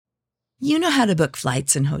You know how to book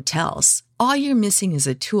flights and hotels. All you're missing is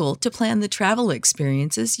a tool to plan the travel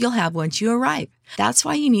experiences you'll have once you arrive. That's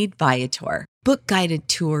why you need Viator. Book guided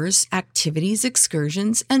tours, activities,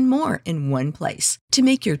 excursions, and more in one place to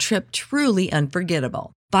make your trip truly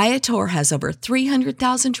unforgettable. Viator has over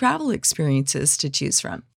 300,000 travel experiences to choose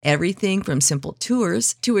from. Everything from simple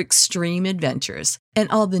tours to extreme adventures and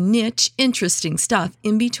all the niche, interesting stuff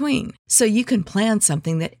in between. So you can plan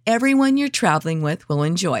something that everyone you're traveling with will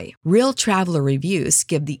enjoy. Real traveler reviews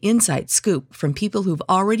give the inside scoop from people who've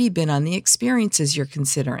already been on the experiences you're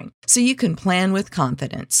considering. So you can plan with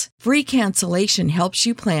confidence. Free cancellation helps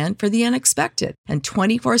you plan for the unexpected. And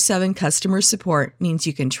 24/7 customer support means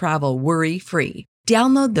you can travel worry-free.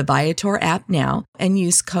 Download the Viator app now and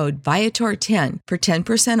use code Viator10 for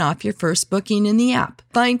 10% off your first booking in the app.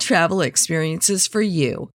 Find travel experiences for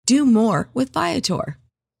you. Do more with Viator.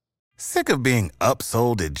 Sick of being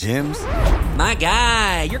upsold at gyms? My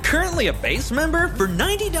guy, you're currently a base member. For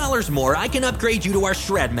 $90 more, I can upgrade you to our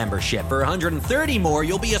Shred membership. For $130 more,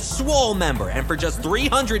 you'll be a Swole member. And for just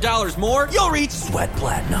 $300 more, you'll reach Sweat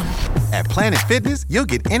Platinum. At Planet Fitness, you'll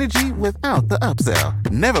get energy without the upsell.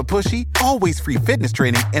 Never pushy, always free fitness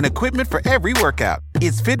training and equipment for every workout.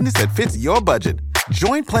 It's fitness that fits your budget.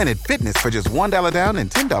 Join Planet Fitness for just $1 down and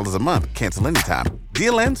 $10 a month. Cancel anytime.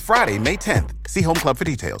 Deal ends Friday, May 10th. See Home Club for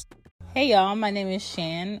details. Hey y'all, my name is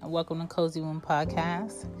Shan. Welcome to Cozy Womb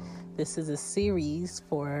Podcast. This is a series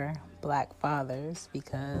for Black fathers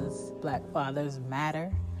because Black fathers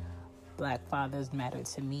matter. Black fathers matter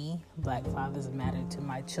to me. Black fathers matter to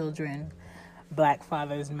my children. Black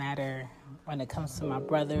fathers matter when it comes to my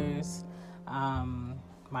brothers,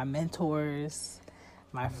 my mentors,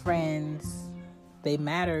 my friends. They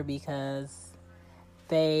matter because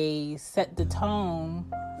they set the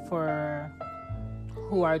tone for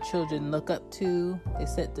who our children look up to. They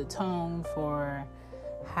set the tone for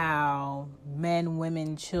how men,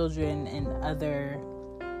 women, children, and other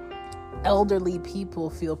elderly people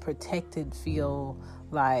feel protected, feel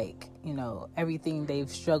like, everything they've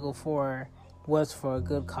struggled for was for a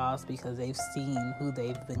good cause because they've seen who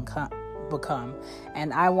they've become.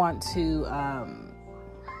 And I want to,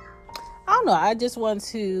 I just want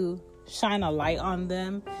to shine a light on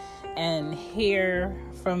them and hear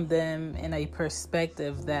from them in a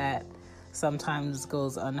perspective that sometimes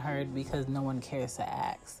goes unheard because no one cares to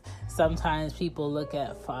ask. Sometimes people look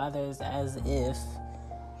at fathers as if,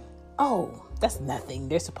 oh, that's nothing.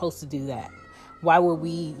 They're supposed to do that. Why would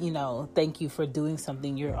we, thank you for doing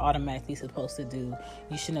something you're automatically supposed to do?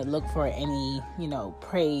 You shouldn't look for any,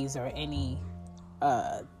 praise or any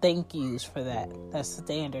thank yous for that. That's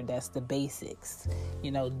standard. That's the basics.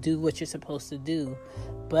 Do what you're supposed to do.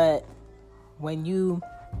 But when you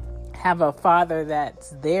have a father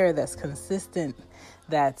that's there, that's consistent,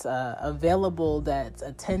 that's available, that's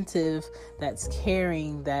attentive, that's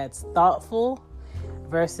caring, that's thoughtful,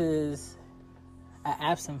 versus an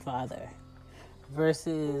absent father,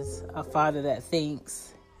 versus a father that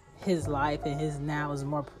thinks his life and his now is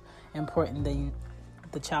more important than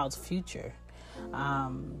the child's future.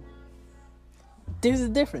 There's a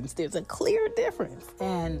difference. There's a clear difference.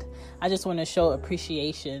 And I just want to show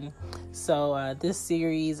appreciation. So this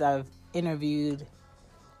series, I've interviewed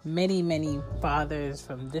many, many fathers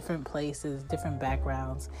from different places, different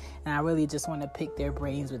backgrounds. And I really just want to pick their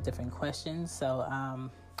brains with different questions. So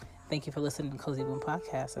thank you for listening to Cozy Womb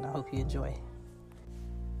Podcast, and I hope you enjoy.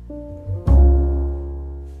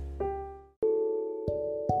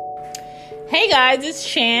 Hey guys, it's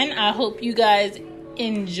Shan. I hope you guys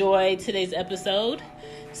enjoy today's episode.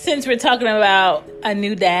 Since we're talking about a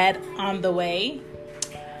new dad on the way,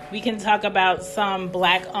 we can talk about some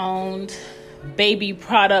Black-owned baby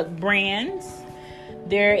product brands.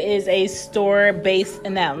 There is a store based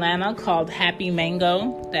in Atlanta called Happy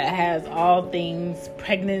Mango that has all things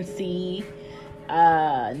pregnancy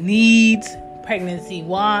needs, pregnancy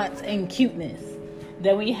wants, and cuteness.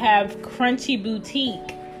 Then we have Crunchy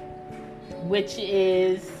Boutique, which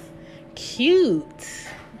is cute.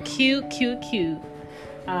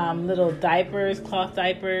 Little diapers, cloth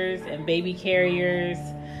diapers, and baby carriers.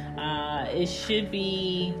 It should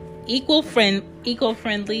be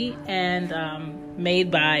eco-friendly and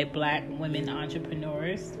made by Black women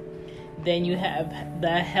entrepreneurs. Then you have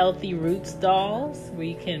the Healthy Roots dolls, where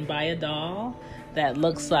you can buy a doll that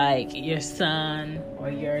looks like your son or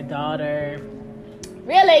your daughter.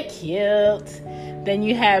 Really cute. Then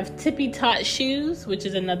you have Tippy Tot Shoes, which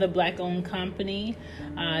is another Black-owned company.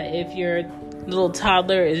 If your little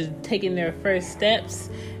toddler is taking their first steps,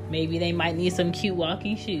 maybe they might need some cute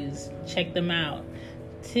walking shoes. Check them out.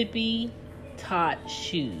 Tippy Tot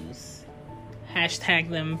Shoes. hashtag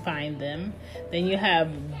them, find them. Then you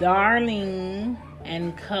have Darling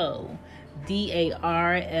and Co.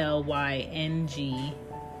 DARLYNG,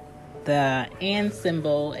 the and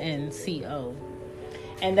symbol, and CO.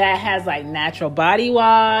 And that has like natural body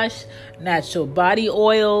wash, natural body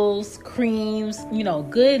oils, creams,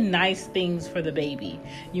 good, nice things for the baby.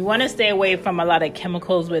 You want to stay away from a lot of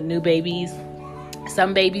chemicals with new babies.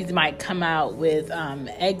 Some babies might come out with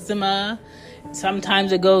eczema.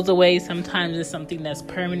 Sometimes it goes away. Sometimes it's something that's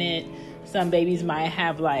permanent. Some babies might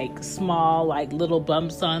have like small, like little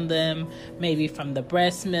bumps on them, maybe from the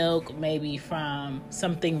breast milk, maybe from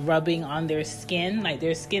something rubbing on their skin. Like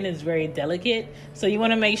their skin is very delicate. So you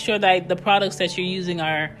want to make sure that the products that you're using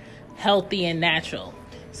are healthy and natural.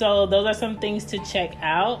 So those are some things to check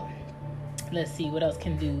out. Let's see what else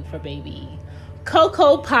can do for baby.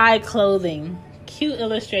 Cocoa Pie Clothing. Cute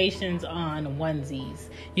illustrations on onesies.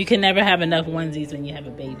 You can never have enough onesies when you have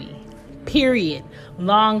a baby. Period.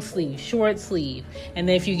 Long sleeve, short sleeve. And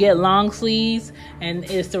if you get long sleeves and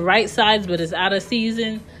it's the right size but it's out of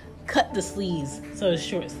season, cut the sleeves so it's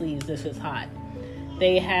short sleeves if it's hot.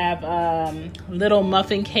 They have little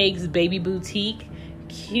muffin cakes, baby boutique.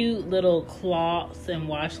 Cute little cloths and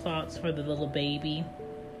washcloths for the little baby.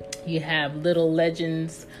 You have little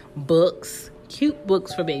legends books. Cute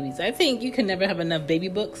books for babies. I think you can never have enough baby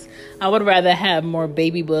books. I would rather have more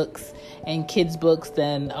baby books and kids books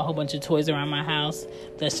than a whole bunch of toys around my house.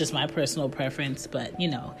 That's just my personal preference, but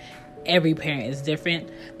every parent is different.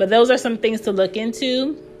 But those are some things to look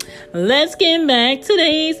into. Let's get back to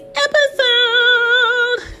today's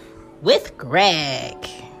episode with Greg.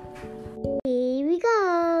 Here we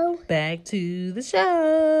go. Back to the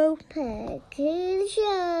show. Back to the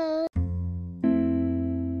show.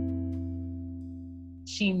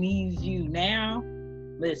 She needs you now.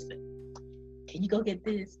 Listen, can you go get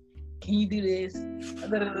this? Can you do this?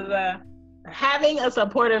 Having a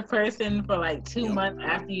supportive person for like 2 months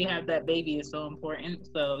after you have that baby is so important.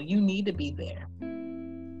 So you need to be there.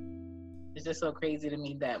 It's just so crazy to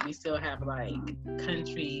me that we still have like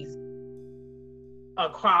countries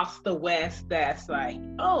across the West that's like,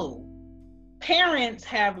 oh, parents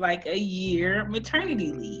have like a year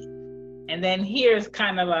maternity leave. And then here's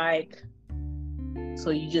kind of like, so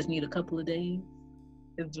you just need a couple of days?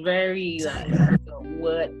 It's very like,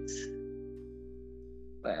 what?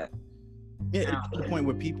 But yeah, it's to the point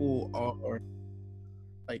where people are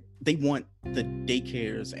like, they want the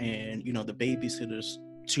daycares and the babysitters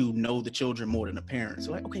to know the children more than the parents.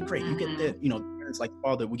 So like, okay, great, you get that. The parents like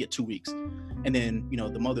father, we get 2 weeks, and then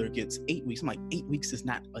the mother gets 8 weeks. I'm like, 8 weeks is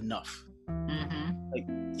not enough. Like,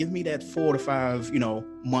 give me that 4 to 5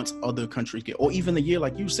 months other countries get, or even a year,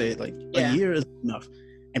 like you said. Like a year is enough.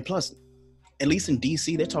 And plus, at least in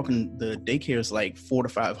DC, they're talking the daycare is like $400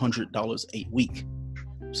 to $500 a week.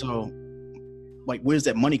 So like, where's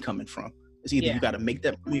that money coming from? It's either you got to make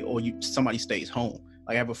that money or somebody stays home.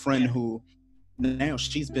 Like I have a friend who now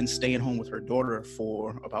she's been staying home with her daughter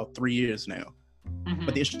for about 3 years now.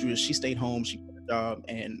 But the issue is she stayed home, she got a job,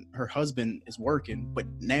 and her husband is working. But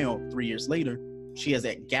now 3 years later, she has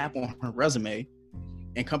that gap on her resume,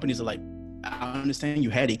 and companies are like, I understand you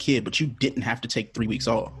had a kid, but you didn't have to take 3 weeks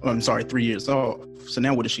off. I'm sorry, 3 years off. So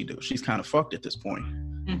now what does she do? She's kind of fucked at this point.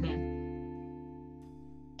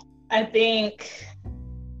 I think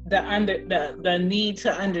the need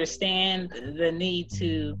to understand, the need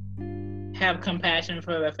to have compassion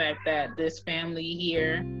for the fact that this family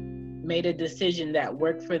here made a decision that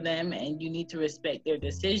worked for them, and you need to respect their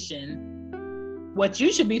decision. What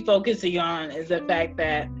you should be focusing on is the fact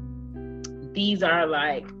that these are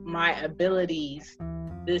like my abilities.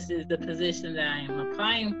 This is the position that I am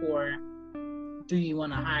applying for. Do you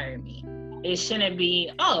want to hire me? It shouldn't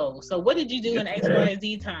be, oh, so what did you do in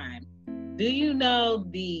XYZ time? Do you know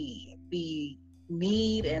the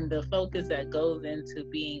need and the focus that goes into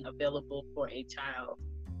being available for a child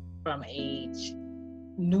from age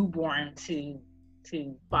newborn to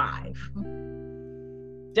 5?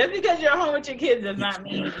 Just because you're home with your kids does not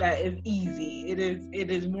mean that it's easy. It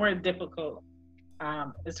is more difficult,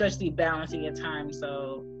 especially balancing your time.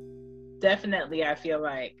 So definitely, I feel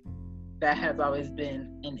like that has always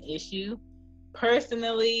been an issue.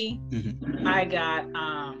 Personally, I got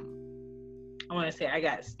I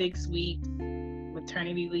got 6 weeks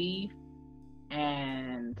maternity leave,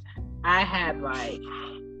 and I had like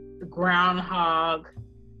groundhog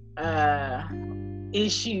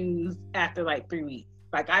issues after like 3 weeks.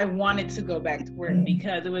 Like I wanted to go back to work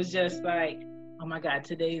because it was just like, oh my God,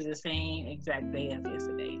 today's the same exact day as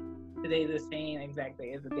yesterday. Today's the same exact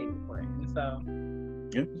day as the day before. And so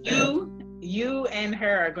you and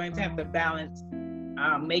her are going to have to balance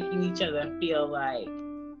making each other feel like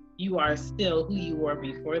you are still who you were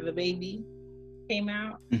before the baby came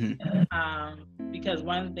out. Because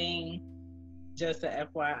one thing, just a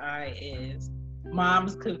FYI, is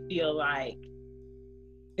moms could feel like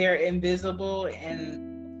they're invisible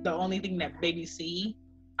and the only thing that people see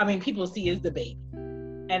is the baby.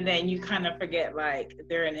 And then you kind of forget, like,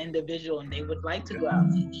 they're an individual and they would like to go out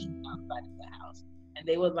and eat outside of the house. And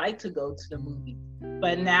they would like to go to the movies.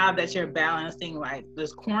 But now that you're balancing, like,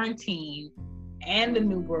 this quarantine and the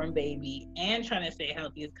newborn baby and trying to stay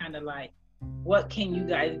healthy, it's kind of like, what can you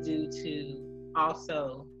guys do to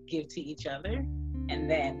also give to each other and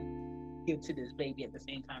then give to this baby at the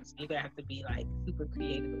same time? So you're going to have to be, like, super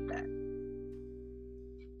creative with that.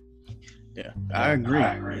 Yeah, I agree.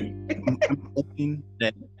 I'm hoping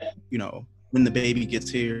that, when the baby gets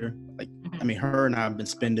here, like, I mean, her and I have been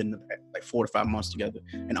spending like 4 to 5 months together.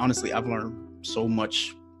 And honestly, I've learned so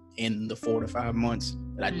much in the 4 to 5 months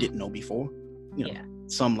that I didn't know before.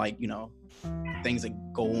 Some, like, things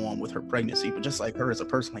that go on with her pregnancy, but just like her as a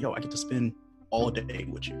person, like, I get to spend all day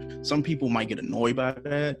with you. Some people might get annoyed by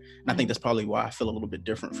that. And I think that's probably why I feel a little bit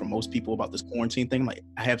different from most people about this quarantine thing. Like,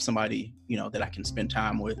 I have somebody, that I can spend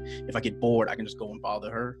time with. If I get bored, I can just go and bother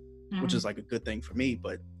her, which is like a good thing for me.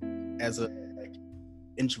 But as a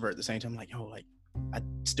introvert at the same time, like, I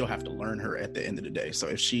still have to learn her at the end of the day. So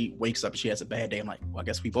if she wakes up and she has a bad day, I'm like, well, I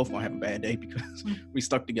guess we both gonna have a bad day because we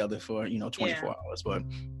stuck together for 24 hours. But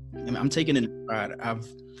I'm taking it in pride. I've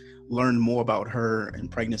learned more about her and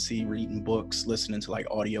pregnancy, reading books, listening to like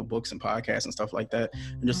audio books and podcasts and stuff like that,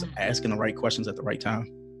 and just asking the right questions at the right time.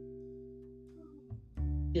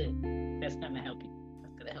 Good. That's gonna help you.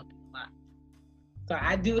 That's gonna help you a lot. So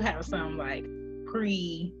I do have some like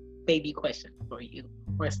pre-baby questions for you,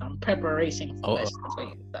 or some preparation questions for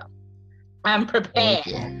you. So I'm prepared.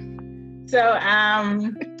 So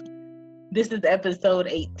this is episode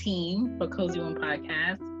 18 for Cozy One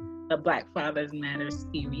Podcast, the Black Fathers Matter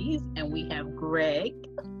series, and we have Greg.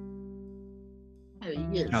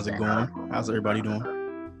 How's it going? How's everybody doing?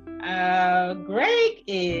 Greg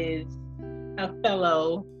is a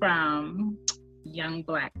fellow from Young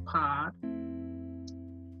Black Pod,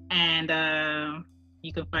 and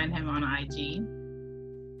you can find him on IG.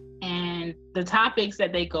 And the topics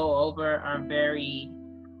that they go over are very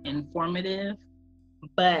informative,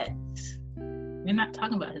 but we're not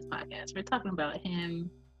talking about his podcast. We're talking about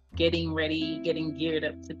him getting ready, getting geared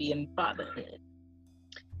up to be in fatherhood.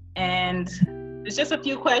 And it's just a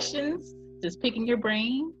few questions, just picking your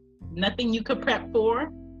brain, nothing you could prep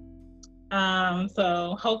for.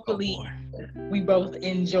 So hopefully we both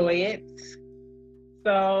enjoy it.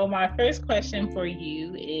 So my first question for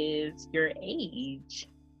you is your age.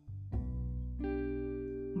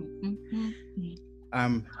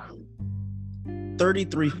 I'm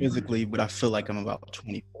 33 physically, but I feel like I'm about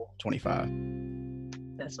 24, 25.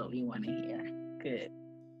 That's what we want to hear. Good.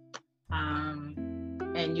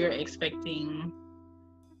 And you're expecting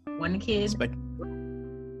one kid?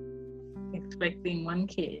 Expecting one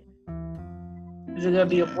kid. Is it going to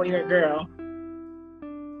be a boy or a girl?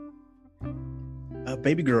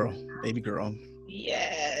 Baby girl. Baby girl.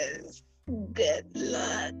 Yes. Good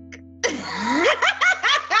luck.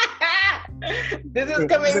 This is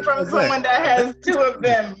coming from someone that has two of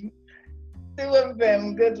them.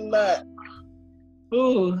 Good luck.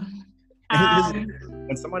 Ooh.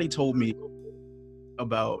 When somebody told me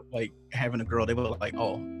about like having a girl, they were like,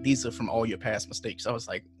 "Oh, these are from all your past mistakes." I was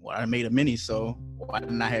like, "Well, I made a mini, so why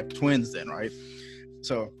didn't I have twins then, right?"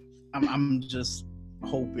 So I'm just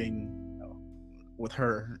hoping with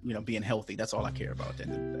her, being healthy. That's all I care about at the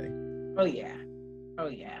end of the day. Oh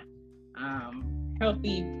yeah.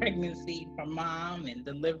 Healthy pregnancy for mom and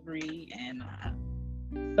delivery and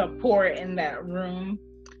support in that room.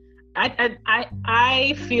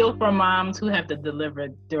 I feel for moms who have to deliver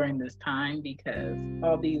during this time, because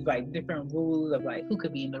all these like different rules of like who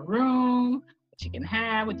could be in the room, what you can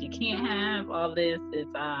have, what you can't have, all this is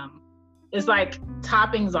it's like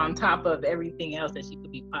toppings on top of everything else that you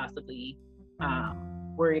could be possibly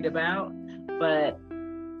worried about. But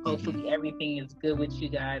hopefully everything is good with you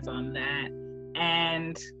guys on that.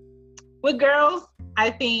 And with girls, I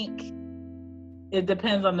think it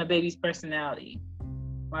depends on the baby's personality.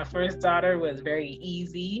 My first daughter was very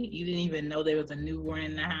easy. You didn't even know there was a newborn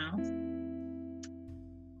in the house.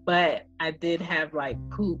 But I did have like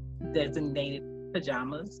poop designated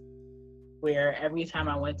pajamas, where every time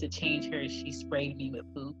I went to change her, she sprayed me with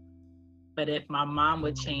poop. But if my mom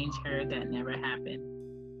would change her, that never happened.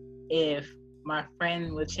 If my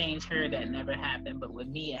friend would change her, that never happened. But with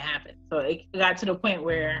me, it happened. So it got to the point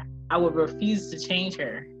where I would refuse to change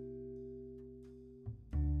her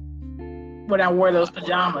when I wore those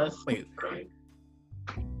pajamas. Wait.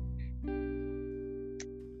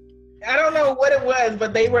 I don't know what it was,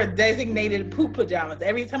 but they were designated poop pajamas.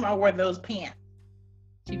 Every time I wore those pants,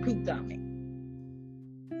 she pooped on me.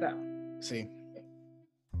 So, See,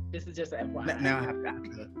 this is just an FYI. now I have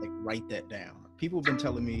to like write that down. People have been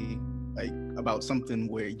telling me like about something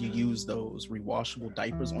where you use those rewashable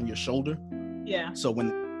diapers on your shoulder. Yeah. So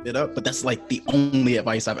when it up, but that's like the only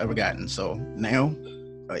advice I've ever gotten. So now,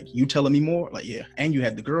 like you telling me more, like yeah, and you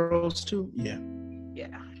had the girls too, yeah.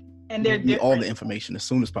 And they're Give me all different. the information as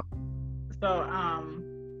soon as possible. So,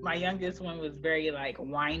 my youngest one was very like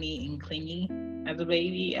whiny and clingy as a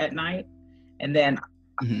baby at night, and then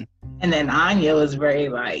Anya was very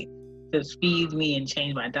like just feed me and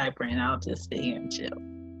change my diaper, and I'll just sit here and chill.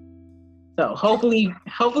 So hopefully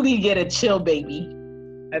you get a chill baby,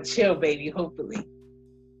 hopefully.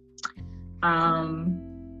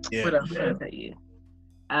 What else can I tell you?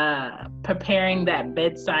 Preparing that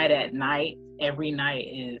bedside at night every night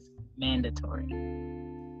is mandatory.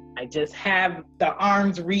 I just have the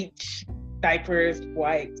arms reach, diapers,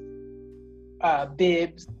 wipes,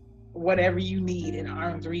 bibs, whatever you need in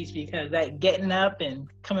arms reach, because that getting up and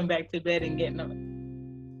coming back to bed and getting up,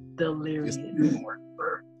 delirious. Dang.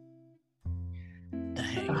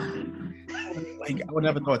 Like I would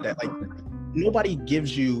never thought that. Like nobody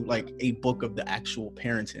gives you like a book of the actual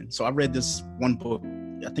parenting. So I read this one book,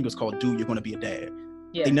 I think it was called Dude, You're Gonna Be a Dad.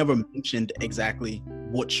 Yeah. They never mentioned exactly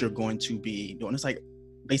what you're going to be doing. It's like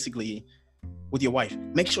basically with your wife,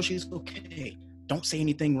 make sure she's okay. Don't say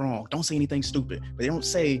anything wrong. Don't say anything stupid. But they don't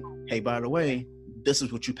say, hey, by the way, this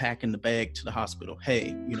is what you pack in the bag to the hospital. Hey,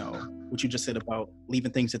 you know, what you just said about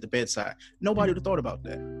leaving things at the bedside. Nobody would have thought about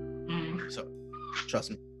that. So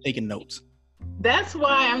trust me, taking notes. That's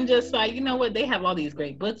why I'm just like, you know what? They have all these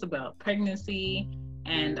great books about pregnancy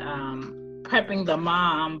and prepping the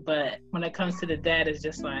mom, but when it comes to the dad, it's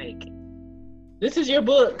just like, this is your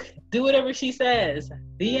book. Do whatever she says.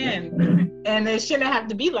 The end. And it shouldn't have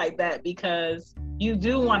to be like that, because you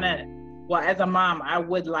do want to, well, as a mom, I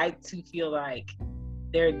would like to feel like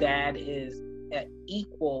their dad is an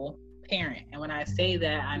equal parent. And when I say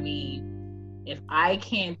that, I mean, if I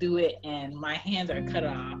can't do it and my hands are cut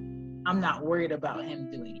off, I'm not worried about him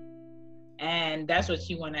doing it. And that's what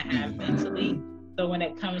you want to have mentally. So when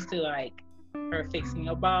it comes to like her fixing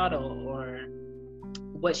a bottle or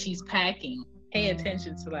what she's packing, pay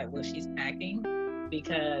attention to like what she's packing,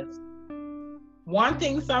 because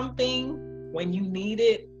wanting something when you need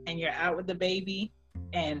it and you're out with the baby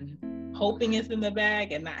and hoping it's in the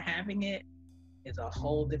bag and not having it is a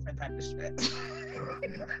whole different type of stress.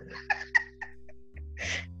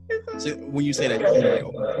 So when you say that,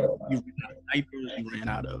 you ran out of diapers, you ran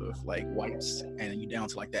out of like wipes, and you down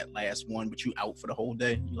to like that last one, but you out for the whole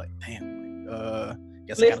day. You're like, damn,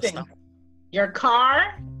 guess I gotta stop. Your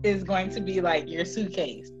car is going to be like your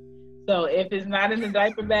suitcase. So if it's not in the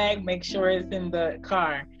diaper bag, make sure it's in the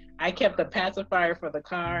car. I kept a pacifier for the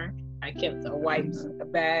car. I kept a wipes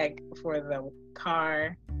bag for the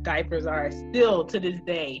car. Diapers are still to this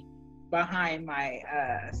day behind my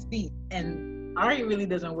seat. And Ari really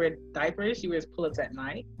doesn't wear diapers. She wears pull-ups at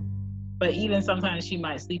night. But even sometimes she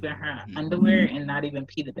might sleep in her underwear and not even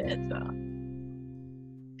pee the bed. So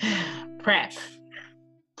prep.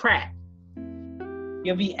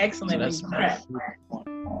 You'll be excellent when you prep.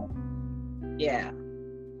 Yeah.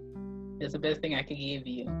 It's the best thing I could give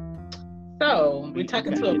you. So we're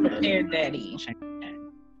talking to a prepared daddy.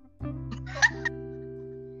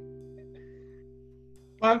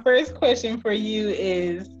 My first question for you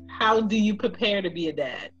is, how do you prepare to be a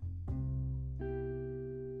dad?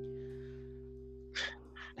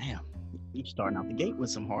 Damn, you're starting out the gate with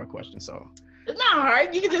some hard questions. So it's not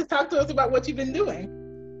hard. You can just talk to us about what you've been doing.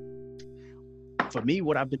 For me,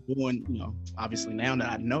 what I've been doing, you know, obviously now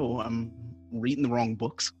that I know, I'm reading the wrong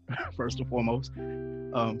books, first and foremost.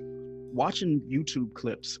 Watching YouTube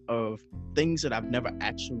clips of things that I've never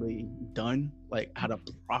actually done, like how to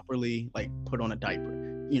properly like put on a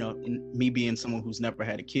diaper. You know, me being someone who's never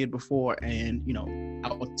had a kid before, and you know,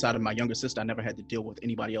 outside of my younger sister, I never had to deal with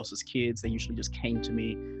anybody else's kids. They usually just came to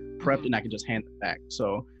me, prepped, and I could just hand it back.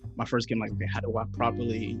 So my first came like, okay, how do I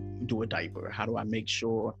properly do a diaper? How do I make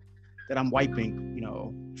sure that I'm wiping, you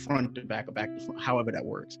know, front to back or back to front, however that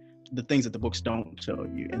works. The things that the books don't tell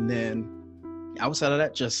you. And then outside of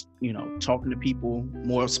that, just, you know, talking to people,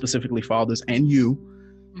 more specifically fathers and you,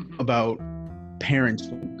 about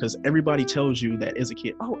parenting, because everybody tells you that as a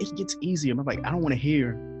kid, oh, it gets easier. I'm like, I don't want to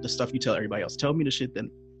hear the stuff you tell everybody else. Tell me the shit that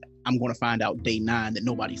I'm going to find out day 9 that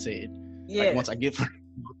nobody said. Yeah. Like once I get to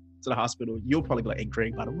the hospital, you'll probably be like, hey,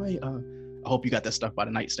 Greg, by the way, I hope you got that stuff by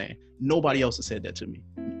the nightstand. Nobody else has said that to me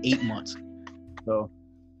in 8 months. So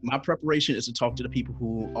my preparation is to talk to the people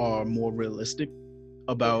who are more realistic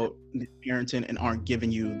about parenting and aren't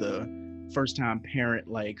giving you the first time parent,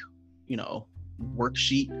 like, you know,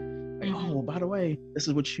 worksheet. Like, oh, by the way, this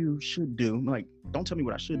is what you should do. I'm like, don't tell me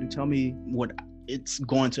what I should do. Tell me what it's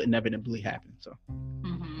going to inevitably happen. So.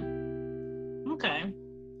 Okay.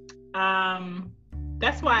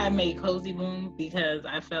 That's why I made Cozy Womb, because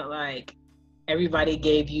I felt like everybody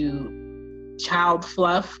gave you child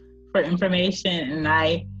fluff for information, and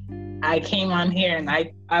I came on here and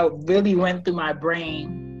I really went through my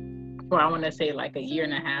brain for, I want to say, like a year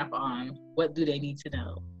and a half on what do they need to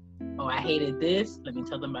know. Oh, I hated this, let me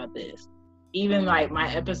tell them about this. Even like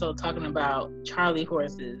my episode talking about Charlie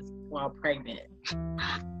horses while pregnant.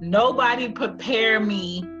 Nobody prepared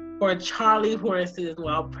me for Charlie horses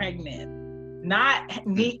while pregnant. Not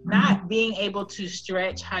being able to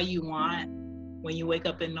stretch how you want when you wake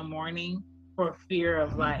up in the morning, for fear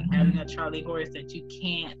of like having a Charlie horse that you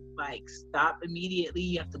can't like stop immediately.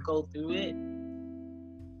 You have to go through it.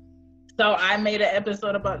 So I made an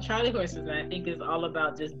episode about Charlie horses, and I think it's all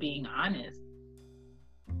about just being honest.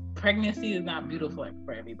 Pregnancy is not beautiful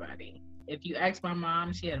for everybody. If you ask my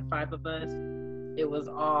mom, she had 5 of us. It was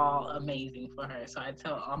all amazing for her. So I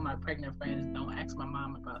tell all my pregnant friends, don't ask my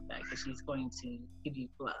mom about that, because she's going to give you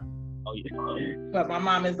fluff. Oh, yeah. But my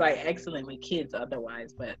mom is like excellent with kids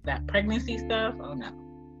otherwise. But that pregnancy stuff, oh no.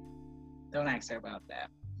 Don't ask her about that.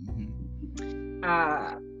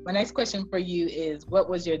 My next question for you is, what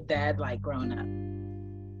was your dad like growing up?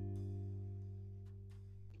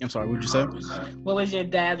 I'm sorry, what did you say? What was your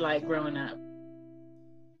dad like growing up?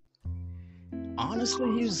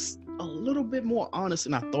 Honestly, he's a little bit more honest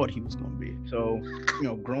than I thought he was going to be. So, you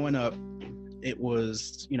know, growing up, it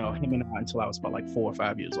was, you know, him and I until I was about like 4 or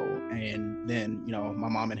 5 years old. And then, you know, my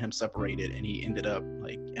mom and him separated, and he ended up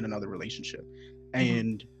like in another relationship.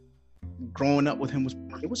 And growing up with him was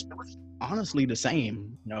honestly the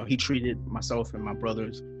same. You know, he treated myself and my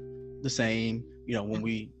brothers the same. You know, when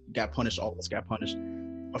we got punished, all of us got punished.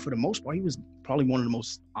 But for the most part, he was probably one of the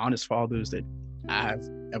most honest fathers that I've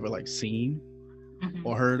ever like seen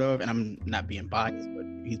or heard of. And I'm not being biased, but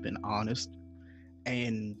he's been honest.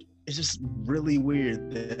 And it's just really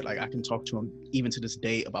weird that like I can talk to him even to this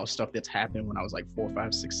day about stuff that's happened when I was like 4,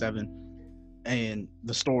 5, 6, 7, and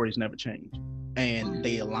the stories never change and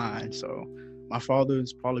they align. So my father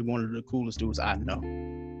is probably one of the coolest dudes I know.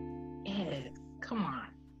 Yes, come on,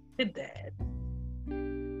 good dad.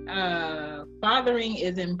 Fathering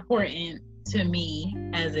is important to me,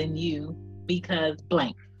 as in you, because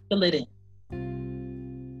blank, fill it in.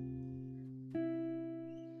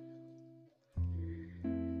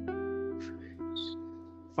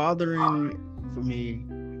 Fathering for me,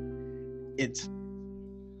 it's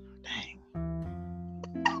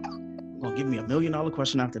gonna give me $1 million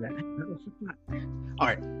question after that. All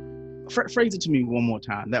right, phrase it to me one more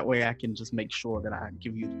time. That way I can just make sure that I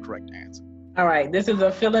give you the correct answer. All right, this is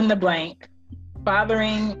a fill in the blank.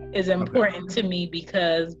 Fathering is important to me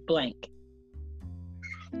because blank.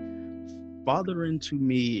 Fathering to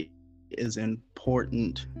me is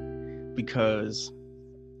important because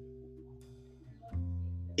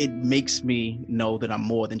it makes me know that I'm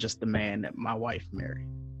more than just the man that my wife married.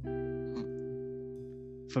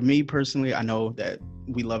 For me personally, I know that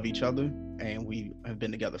we love each other and we have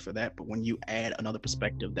been together for that. But when you add another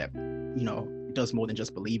perspective that, you know, does more than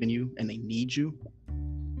just believe in you and they need you,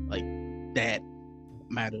 like that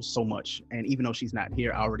matters so much. And even though she's not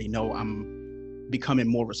here, I already know I'm becoming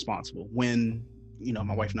more responsible. When, you know,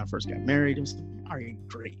 my wife and I first got married, it was all right,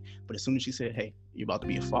 great. But as soon as she said, hey, you're about to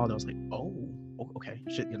be a father, I was like, oh, okay,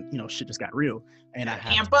 shit, you know, shit just got real. And I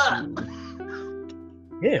have Amp up.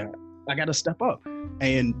 Yeah, I got to step up.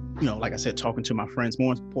 And, you know, like I said, talking to my friends,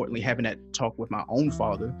 more importantly, having that talk with my own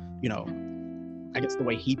father, you know, I guess the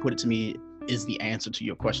way he put it to me is the answer to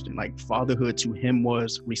your question. Like, fatherhood to him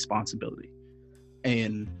was responsibility.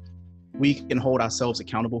 And we can hold ourselves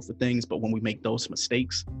accountable for things, but when we make those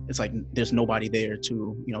mistakes, it's like there's nobody there to,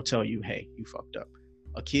 you know, tell you, hey, you fucked up.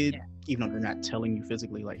 A kid, even though they're not telling you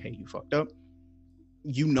physically, like, hey, you fucked up,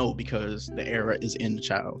 you know, because the error is in the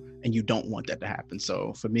child and you don't want that to happen.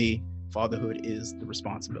 So for me, fatherhood is the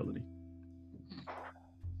responsibility.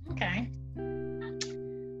 Okay.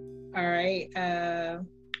 All right.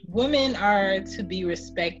 Women are to be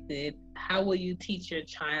respected. How will you teach your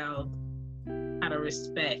child how to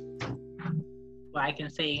respect, well, I can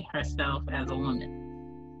say, herself as a woman?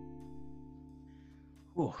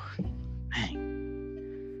 Oh, dang.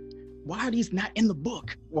 Why are these not in the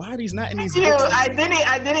book? Why are these not in these books? books? I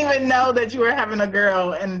didn't even know that you were having a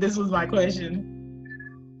girl, and this was my question.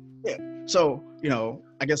 Yeah. So, you know,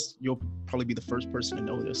 I guess you'll probably be the first person to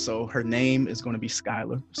know this. So her name is going to be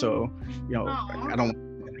Skylar. So, you know, I don't.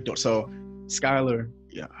 So Skylar,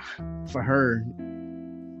 yeah, for her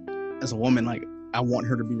as a woman, like I want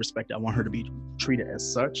her to be respected. I want her to be treated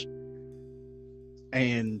as such.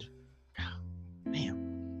 And man,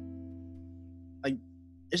 like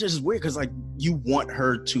it's just weird because like you want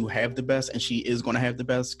her to have the best, and she is going to have the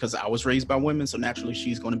best because I was raised by women, so naturally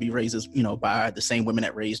she's going to be raised as, you know, by the same women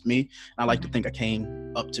that raised me. I like to think I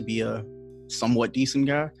came up to be a somewhat decent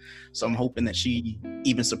guy, so I'm hoping that she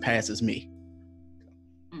even surpasses me.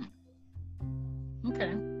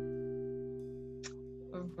 Okay.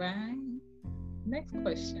 All right. Next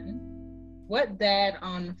question. What dad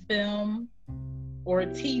on film or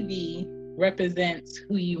TV represents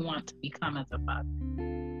who you want to become as a father?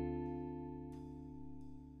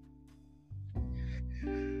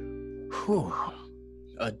 Whew.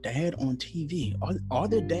 A dad on TV. Are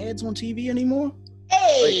there dads on TV anymore?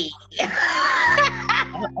 Hey!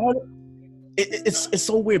 It's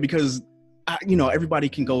so weird because you know, everybody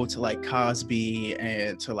can go to like Cosby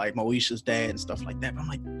and to like Moesha's dad and stuff like that, but I'm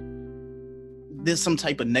like, there's some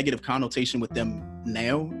type of negative connotation with them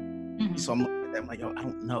now. Mm-hmm. So I'm looking at them like, yo, I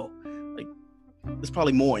don't know. Like, there's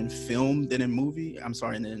probably more in film than in movie. I'm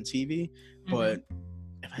sorry, than in TV. Mm-hmm. But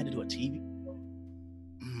if I had to do a TV,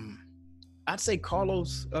 I'd say Carl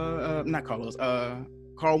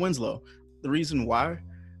Winslow. The reason why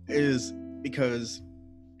is because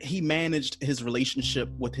he managed his relationship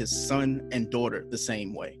with his son and daughter the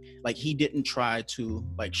same way. Like, he didn't try to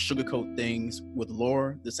like sugarcoat things with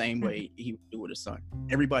Laura the same way he would do with his son.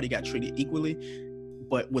 Everybody got treated equally,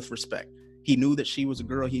 but with respect. He knew that she was a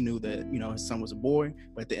girl. He knew that, you know, his son was a boy.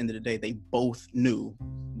 But at the end of the day, they both knew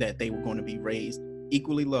that they were going to be raised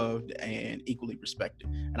equally loved and equally respected.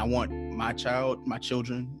 And I want my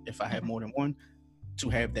children, if I have more than one, to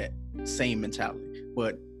have that same mentality.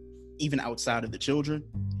 But even outside of the children,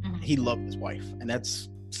 he loved his wife, and that's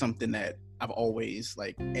something that I've always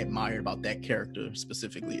like admired about that character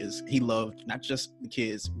specifically, is he loved not just the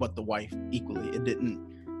kids but the wife equally. It didn't,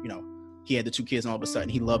 you know, he had the two kids and all of a sudden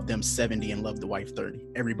he loved them 70 and loved the wife 30.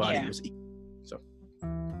 Everybody was equal. So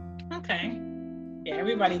okay, yeah,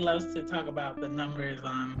 everybody loves to talk about the numbers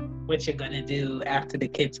on what you're gonna do after the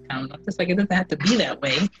kids come. I'm just like, it doesn't have to be that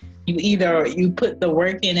way. You put the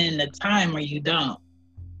work in the time, or you don't.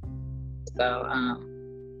 So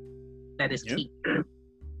that is key.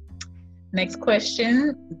 Next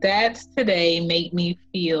question. Dads today make me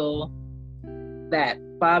feel that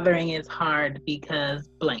fathering is hard because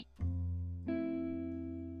blank.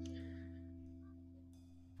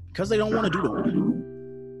 Because they don't want to do the work.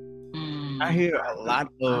 I hear a lot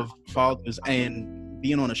of fathers, and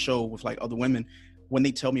being on a show with like other women, when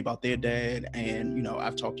they tell me about their dad, and you know,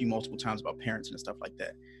 I've talked to you multiple times about parents and stuff like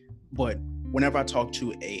that, but whenever I talk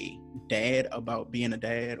to a dad about being a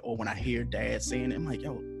dad, or when I hear dads saying it, I'm like,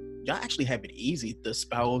 yo, y'all actually have it easy. The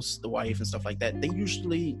spouse, the wife and stuff like that, they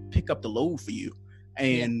usually pick up the load for you,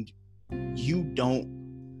 and you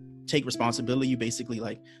don't take responsibility. You basically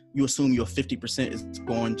like, you assume your 50% is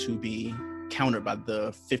going to be countered by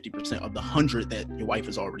the 50% of the 100 that your wife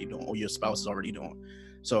is already doing or your spouse is already doing.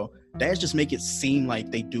 So dads just make it seem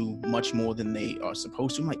like they do much more than they are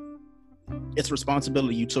supposed to. I'm like, it's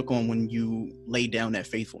responsibility you took on when you laid down that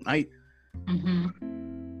faithful night.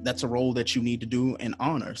 Mm-hmm. That's a role that you need to do and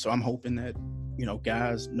honor. So I'm hoping that, you know,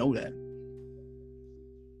 guys know that.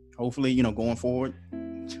 Hopefully, you know, going forward,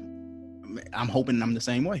 I'm hoping I'm the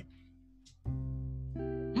same way.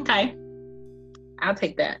 Okay, I'll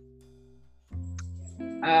take that.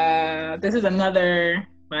 This is another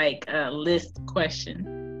list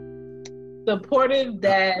question. Supportive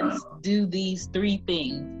dads do these 3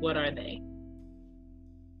 things. What are they?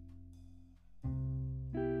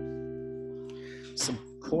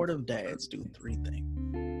 Supportive dads do 3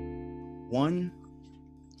 things. 1,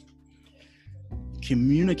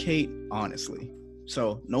 communicate honestly.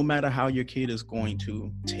 So no matter how your kid is going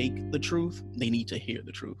to take the truth, they need to hear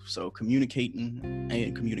the truth. So communicating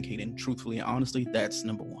truthfully and honestly, that's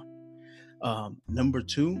number 1. Number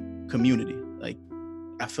 2, community. Like,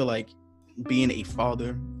 I feel like being a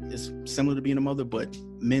father is similar to being a mother, but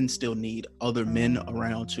men still need other men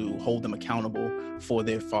around to hold them accountable for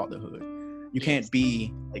their fatherhood. You can't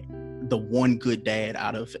be like the one good dad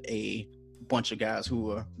out of a bunch of guys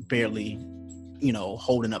who are barely, you know,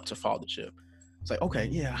 holding up to fathership. It's like, okay,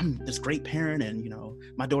 yeah, I'm this great parent, and you know,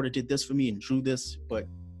 my daughter did this for me and drew this, but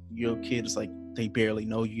your kid is like, they barely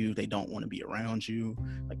know you, they don't want to be around you.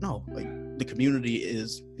 Like, no, like the community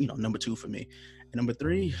is, you know, number 2 for me. And number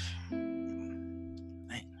 3,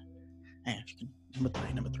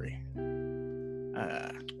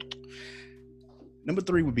 number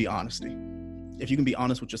 3 would be honesty. If you can be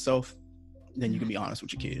honest with yourself, then you can be honest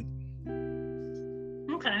with your kid.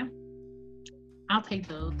 Okay. I'll take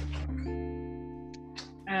those.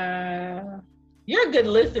 You're a good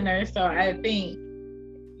listener, so I think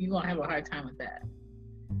you won't have a hard time with that.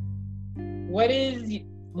 What is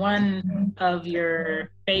one of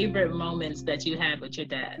your favorite moments that you had with your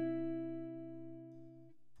dad?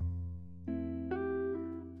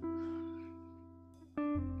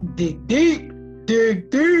 Dig deep, dig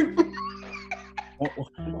deep.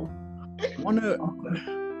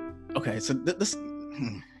 Okay, so this,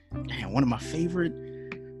 one of my favorite.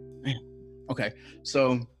 Okay,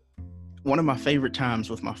 so one of my favorite times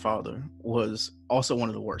with my father was also one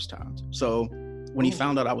of the worst times. So when he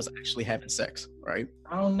found out I was actually having sex, right?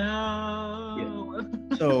 Oh no.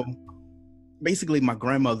 Yeah. So basically my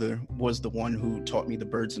grandmother was the one who taught me the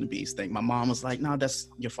birds and the bees thing. My mom was like, nah, that's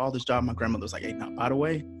your father's job. My grandmother was like, hey, by the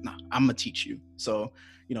way, I'm gonna teach you. So,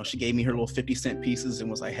 she gave me her little 50-cent pieces and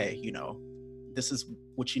was like, hey, this is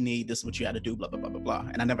what you need, this is what you got to do, blah, blah, blah, blah, blah.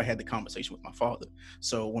 And I never had the conversation with my father.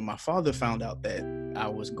 So when my father found out that I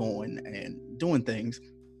was going and doing things,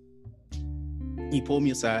 he pulled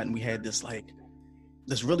me aside and we had this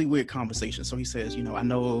really weird conversation. So he says, I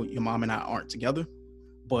know your mom and I aren't together,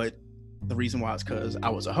 but the reason why is because I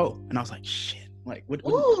was a hoe. And I was like, shit, what it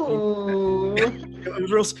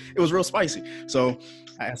was real spicy. So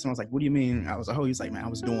I asked him, I was like, what do you mean I was a hoe? He's like, man, I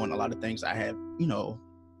was doing a lot of things I have,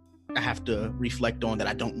 I have to reflect on that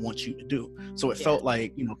I don't want you to do. So it felt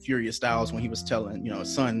like, Furious Styles when he was telling,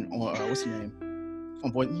 his son, or what's his name?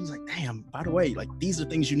 Boy, he's like, damn, by the way, these are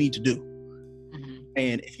things you need to do. Mm-hmm.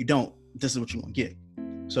 And if you don't, this is what you're going to get.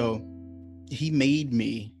 So he made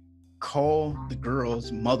me call the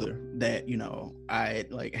girl's mother that, I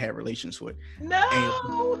had relations with.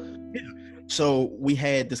 No! And, so we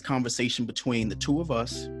had this conversation between the two of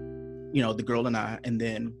us, the girl and I, and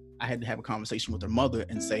then I had to have a conversation with her mother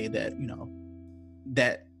and say that,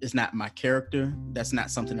 that is not my character. That's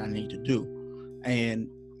not something I need to do. And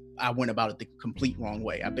I went about it the complete wrong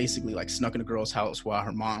way. I basically snuck in the girl's house while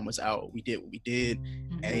her mom was out. We did what we did.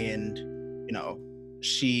 Mm-hmm. And,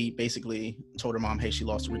 she basically told her mom, hey, she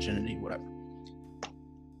lost her virginity, whatever.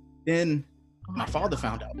 Then my father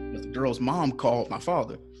found out. The girl's mom called my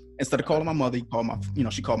father. Instead of calling my mother,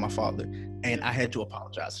 she called my father. And I had to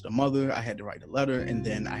apologize to the mother. I had to write a letter, and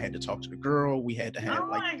then I had to talk to the girl. We had to have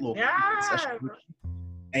a little session.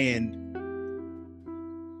 And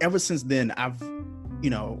ever since then, I've,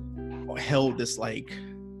 held this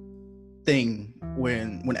thing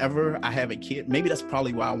whenever I have a kid. Maybe that's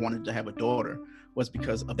probably why I wanted to have a daughter, was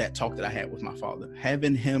because of that talk that I had with my father.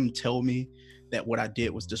 Having him tell me that what I did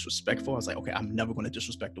was disrespectful, I was like, okay, I'm never going to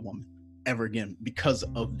disrespect a woman ever again because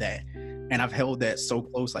of that. And I've held that so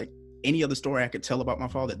close. Any other story I could tell about my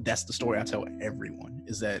father, that's the story I tell everyone,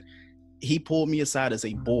 is that he pulled me aside as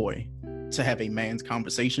a boy to have a man's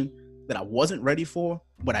conversation that I wasn't ready for,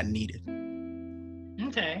 but I needed.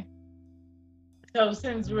 Okay. So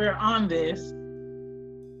since we're on this,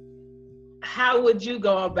 how would you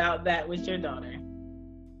go about that with your daughter?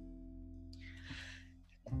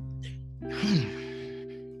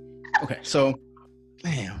 Okay, so,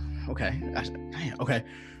 okay.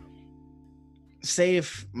 Say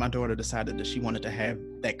if my daughter decided that she wanted to have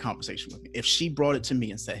that conversation with me. If she brought it to me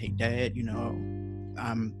and said, hey, Dad,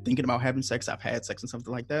 I'm thinking about having sex. I've had sex and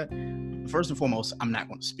something like that. First and foremost, I'm not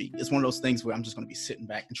going to speak. It's one of those things where I'm just going to be sitting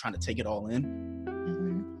back and trying to take it all in.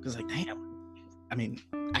 Because damn,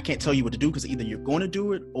 I can't tell you what to do, because either you're going to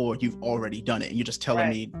do it or you've already done it. And you're just telling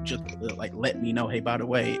me, just let me know, hey, by the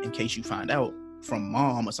way, in case you find out from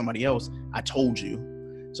mom or somebody else, I told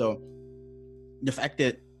you. So the fact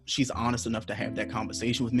that she's honest enough to have that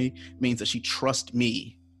conversation with me means that she trusts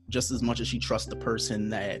me just as much as she trusts the person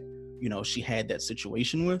that, she had that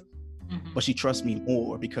situation with. Mm-hmm. But she trusts me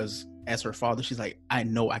more because as her father, she's like, I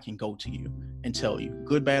know I can go to you and tell you,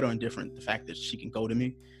 good, bad, or indifferent, the fact that she can go to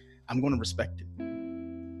me, I'm going to respect it.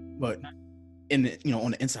 But on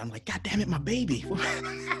the inside, I'm like, God damn it, my baby.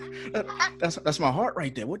 That's my heart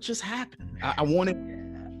right there. What just happened? I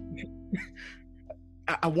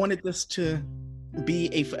wanted this to be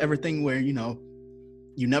a forever thing where,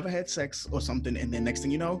 you never had sex or something, and then next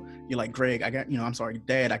thing you know, you're like, Greg,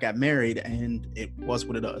 Dad, I got married, and it was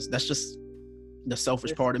what it is. That's just the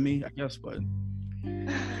selfish part of me, I guess, but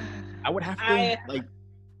I would have to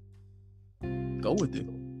go with it.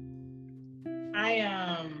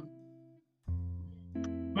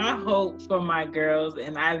 My hope for my girls,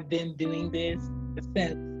 and I've been doing this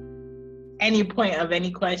since any point of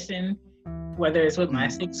any question, whether it's with my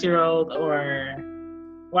 6-year-old or,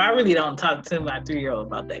 well, I really don't talk to my 3-year-old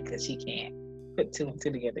about that because she can't put 2 and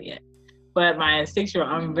 2 together yet. But my 6-year-old,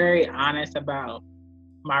 I'm very honest about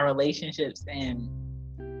my relationships and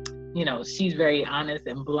she's very honest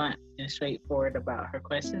and blunt and straightforward about her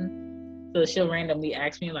questions. So she'll randomly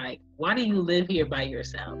ask me like, why do you live here by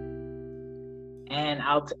yourself? And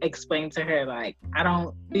I'll explain to her like, I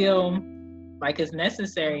don't feel like it's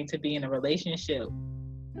necessary to be in a relationship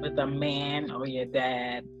with a man or your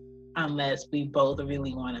dad unless we both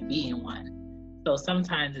really want to be in one. So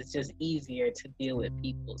sometimes it's just easier to deal with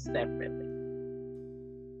people separately.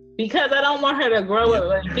 Because I don't want her to grow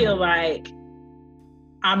up and feel like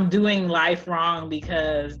I'm doing life wrong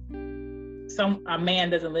because a man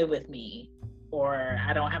doesn't live with me, or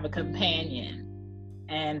I don't have a companion.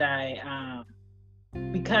 And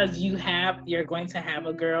because you're going to have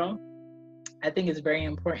a girl, I think it's very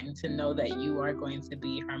important to know that you are going to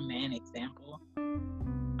be her man example.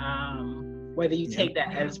 Whether you take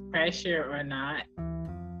that as pressure or not,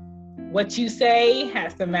 what you say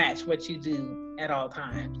has to match what you do at all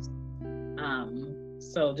times.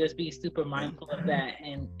 So just be super mindful of that.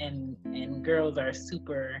 And girls are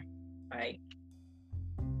super like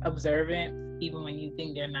observant, even when you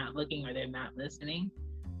think they're not looking or they're not listening.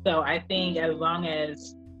 So I think as long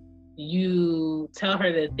as you tell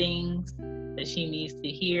her the things that she needs to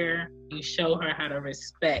hear, you show her how to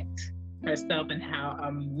respect herself and how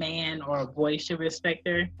a man or a boy should respect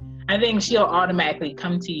her, I think she'll automatically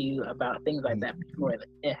come to you about things like that before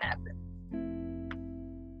it happens.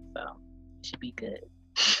 So it should be good.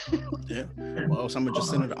 Yeah. Well, someone just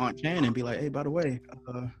send her to Aunt Jan and be like, hey, by the way,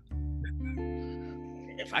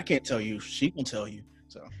 if I can't tell you, she can tell you.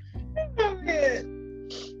 So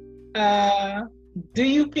do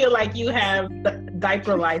you feel like you have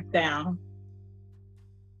diaper life down?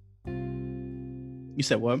 You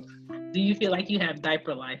said what? Do you feel like you have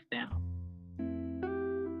diaper life down?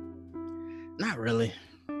 Not really.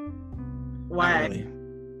 Why? Not really.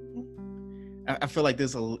 I feel like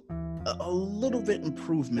there's a little bit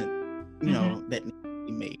improvement, that needs to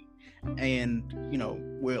be made. And,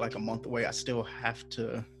 we're like a month away. I still have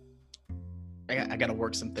to, I got to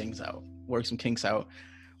work some things out, work some kinks out,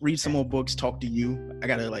 read some more books, talk to you. I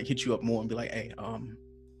got to like hit you up more and be like, hey, I'm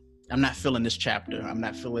not feeling this chapter. I'm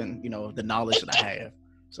not feeling, the knowledge that I have.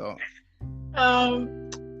 So,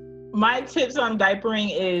 my tips on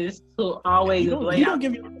diapering is to always lay out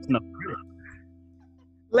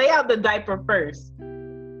the diaper first.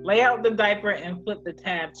 Lay out the diaper and flip the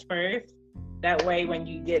tabs first. That way, when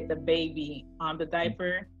you get the baby on the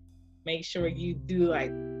diaper, make sure you do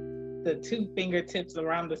like the 2 fingertips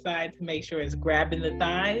around the side to make sure it's grabbing the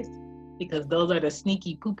thighs, because those are the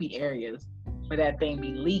sneaky poopy areas where that thing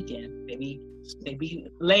be leaking. They be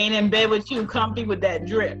laying in bed with you, comfy with that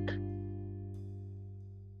drip.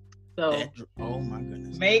 So, oh my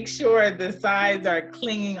goodness! Make sure the sides are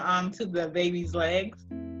clinging onto the baby's legs,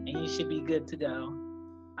 and you should be good to go.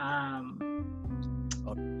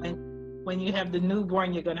 When you have the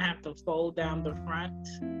newborn, you're gonna have to fold down the front,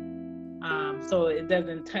 so it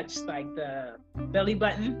doesn't touch like the belly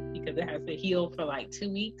button, because it has to heal for like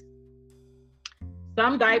 2 weeks.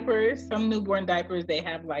 Some newborn diapers, they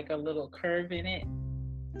have like a little curve in it,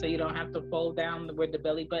 so you don't have to fold down where the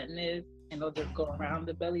belly button is, and they'll just go around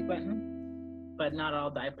the belly button. But not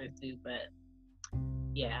all diapers do. But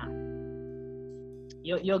yeah,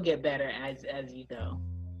 you'll get better as you go.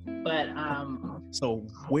 But so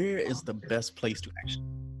where is the best place to actually?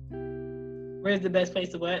 Where's the best place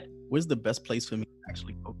to what? Where's the best place for me to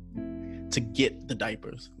actually go to get the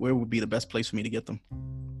diapers? Where would be the best place for me to get them?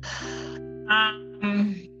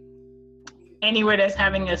 Anywhere that's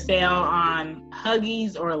having a sale on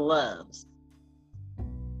Huggies or Loves.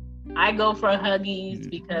 I go for Huggies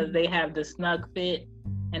because they have the Snug Fit,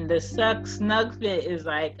 and the Snug Fit is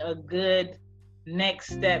like a good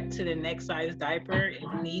next step to the next size diaper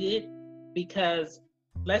if needed. Because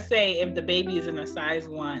let's say if the baby is in a size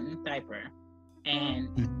 1 diaper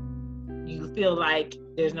and you feel like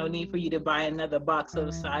there's no need for you to buy another box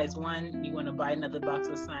of size 1, you want to buy another box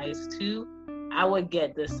of size 2, I would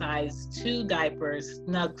get the size 2 diapers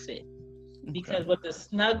Snug Fit. Because what the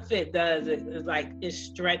Snug Fit does is like it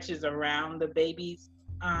stretches around the baby's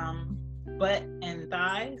butt and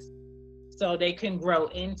thighs, so they can grow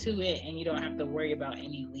into it and you don't have to worry about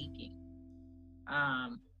any leaking.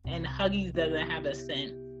 And Huggies doesn't have a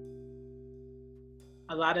scent.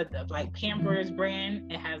 A lot of like Pampers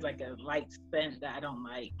brand, it has like a light scent that I don't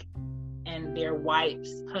like. And their wipes,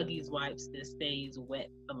 Huggies wipes, that stays wet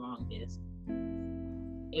the longest.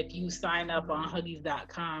 If you sign up on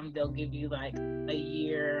Huggies.com, they'll give you like a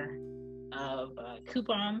year of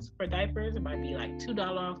coupons for diapers. It might be like $2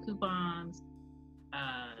 off coupons,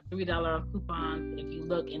 $3 off coupons. If you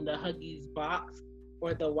look in the Huggies box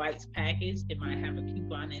or the wipes package, it might have a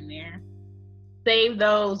coupon in there. Save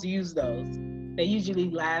those, use those. They usually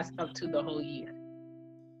last up to the whole year.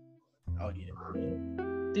 Oh yeah.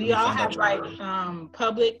 Do y'all have like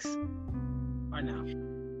Publix or no?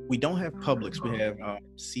 We don't have Publix. We have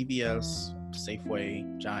CVS,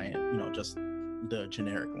 Safeway, Giant. You know, just the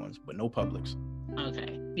generic ones, but no Publix.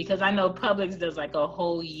 Okay, because I know Publix does like a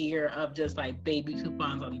whole year of just like baby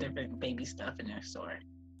coupons on different baby stuff in their store.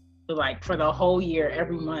 So like for the whole year,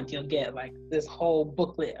 every month you'll get like this whole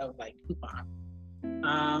booklet of like coupons.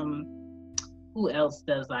 Who else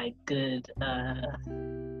does like good?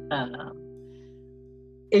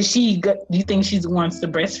 Is she good? Do you think she wants to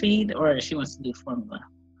breastfeed or she wants to do formula?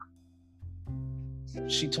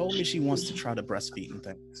 She told me she wants to try the breastfeeding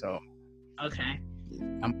thing. So okay,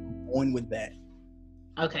 I'm going with that.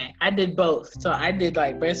 Okay, I did both. So I did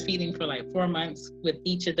like breastfeeding for like 4 months with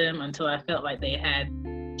each of them until I felt like they had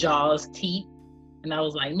jaws, teeth. And I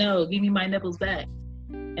was like, no, give me my nipples back.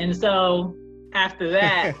 And so after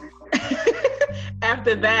that,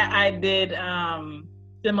 I did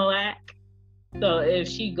Similac. So if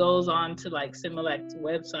she goes on to like Similac's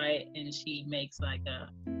website and she makes like an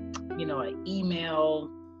email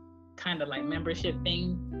kind of like membership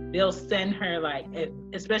thing, they'll send her like,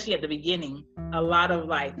 especially at the beginning, a lot of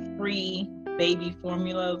like free baby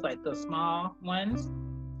formulas, like the small ones.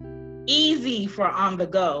 Easy for on the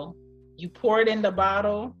go. You pour it in the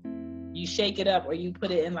bottle, you shake it up, or you put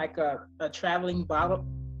it in like a traveling bottle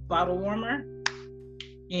warmer.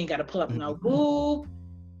 You ain't got to pull up no boob.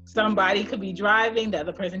 Somebody could be driving, the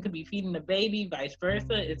other person could be feeding the baby, vice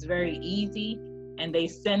versa. It's very easy, and they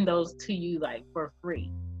send those to you like for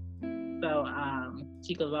free. So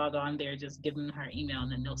she could log on there, just give them her email,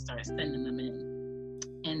 and then they'll start sending them in.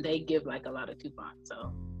 And they give like a lot of coupons.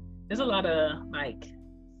 So there's a lot of like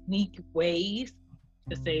sneak ways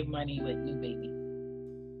to save money with new baby.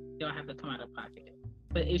 You don't have to come out of pocket.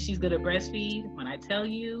 But if she's gonna breastfeed, when I tell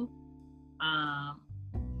you,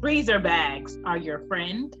 freezer bags are your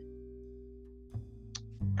friend.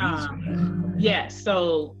 Yes,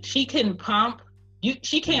 so she can pump.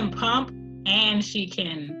 She can pump and she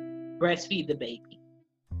can breastfeed the baby.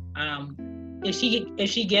 If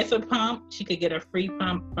she gets a pump, she could get a free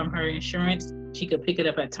pump from her insurance. She could pick it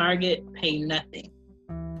up at Target, pay nothing.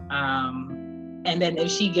 And then if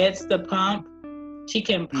she gets the pump, she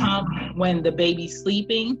can pump when the baby's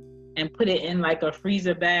sleeping and put it in like a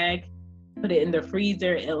freezer bag, put it in the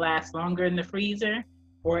freezer. It lasts longer in the freezer.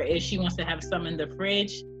 Or if she wants to have some in the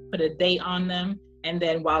fridge, put a date on them. And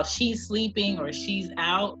then while she's sleeping or she's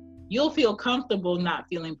out, you'll feel comfortable not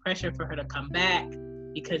feeling pressure for her to come back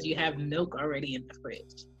because you have milk already in the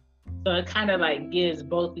fridge. So it kind of like gives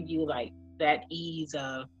both of you like that ease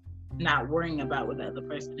of not worrying about what the other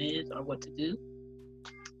person is or what to do.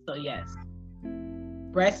 So yes,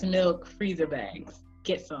 breast milk freezer bags.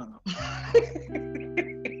 Get some.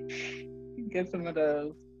 Get some of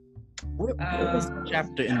those. What was the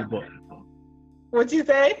chapter in the book? What'd you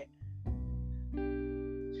say?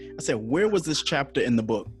 I said, where was this chapter in the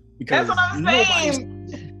book? Because that's what I'm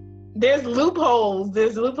saying. There's loopholes.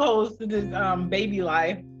 There's loopholes to this baby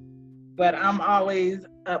life, but I'm always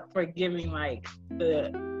up for giving like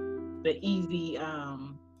the easy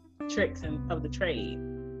tricks of the trade.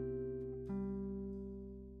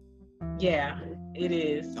 Yeah, it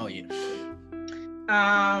is. Oh yeah.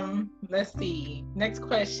 Let's see. Next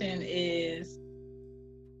question is,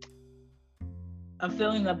 I'm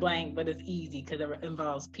filling the blank, but it's easy because it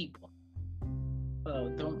involves people.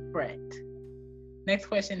 So don't fret. Next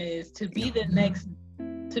question is, to be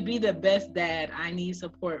the best dad, I need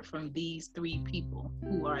support from these 3 people.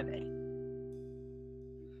 Who are they?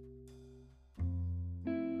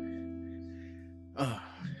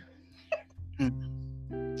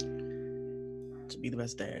 To be the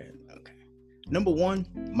best dad. Okay. Number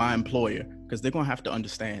 1, my employer, because they're gonna have to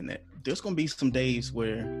understand that there's gonna be some days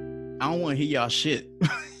where I don't want to hear y'all shit.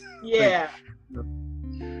 Yeah.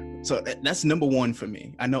 So that's number 1 for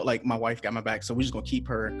me. I know like my wife got my back, so we're just gonna keep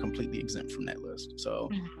her completely exempt from that list. So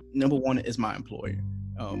number 1 is my employer.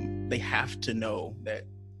 They have to know that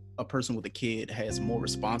a person with a kid has more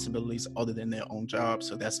responsibilities other than their own job.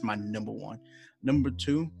 So that's my number 1. Number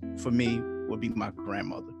 2 for me would be my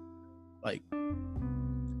grandmother. Like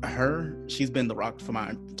she's been the rock for my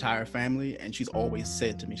entire family, and she's always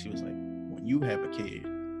said to me, she was like, when you have a kid,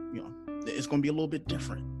 you know, it's gonna be a little bit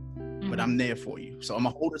different, but I'm there for you. So I'm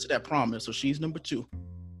gonna hold her to that promise. So she's number 2.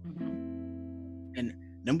 And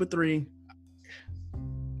number 3,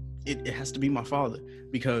 it has to be my father,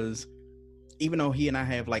 because even though he and I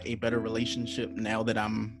have like a better relationship now that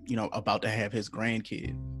I'm, you know, about to have his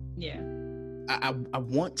grandkid, yeah, I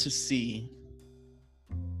want to see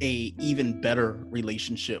a even better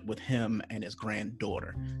relationship with him and his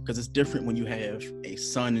granddaughter, because it's different when you have a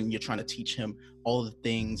son and you're trying to teach him all the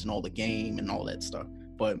things and all the game and all that stuff.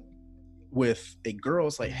 But with a girl,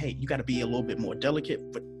 it's like, hey, you got to be a little bit more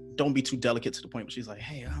delicate, but don't be too delicate to the point where she's like,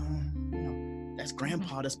 hey, that's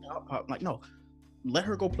grandpa, that's pop. I'm like, no, let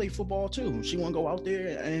her go play football too. She want to go out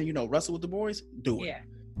there and wrestle with the boys, do it.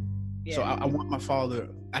 Yeah. So I want my father,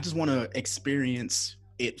 I just want to experience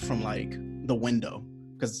it from like the window,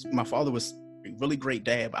 because my father was a really great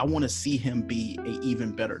dad, but I want to see him be an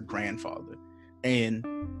even better grandfather. And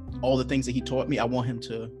all the things that he taught me, I want him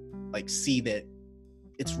to like see that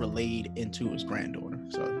it's relayed into his granddaughter.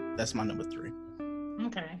 So that's my number 3.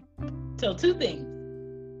 Okay. So 2 things.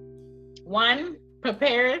 1,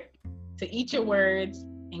 prepare to eat your words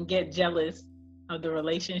and get jealous of the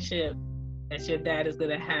relationship that your dad is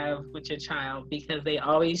going to have with your child, because they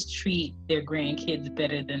always treat their grandkids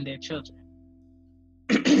better than their children.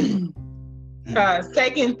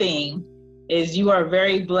 Second thing is, you are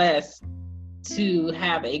very blessed to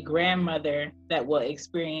have a grandmother that will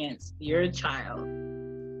experience your child,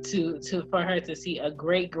 for her to see a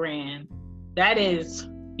great grand. That is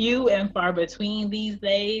few and far between these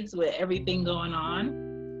days with everything going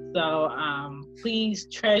on. So please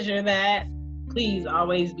treasure that. Please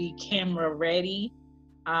always be camera ready,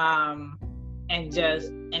 and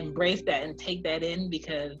just embrace that and take that in,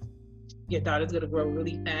 because your daughter's gonna grow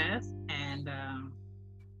really fast. And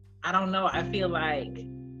I don't know, I feel like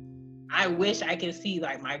I wish I could see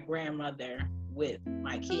like my grandmother with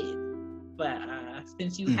my kids, but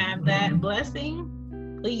since you have that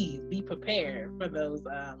blessing, please be prepared for those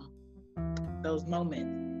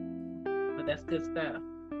moments. But that's good stuff.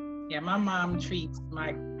 Yeah, my mom treats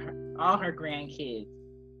all her grandkids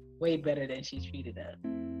way better than she treated us.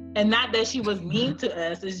 And not that she was mean to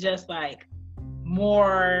us, it's just like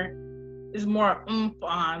more oomph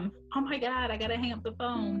on, oh my God, I gotta hang up the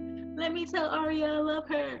phone. Let me tell Aria I love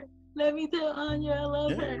her. Let me tell Anya I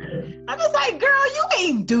love her. I'm just like, girl, you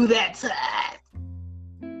ain't do that to us.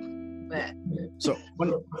 But so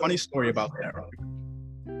one funny story about that.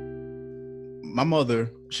 My mother,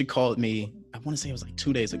 she called me, I want to say it was like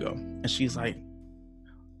 2 days ago, and she's like,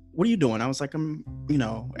 what are you doing? I was like, I'm,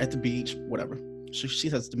 at the beach, whatever. So she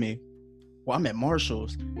says to me, well, I'm at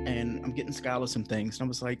Marshall's and I'm getting Skylar some things. And I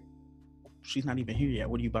was like, she's not even here yet.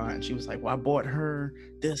 What are you buying? She was like, well, I bought her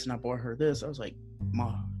this and I bought her this. I was like,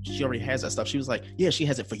 Ma, she already has that stuff. She was like, yeah, she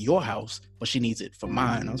has it for your house, but she needs it for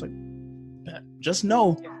mine. I was like, just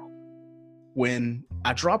know when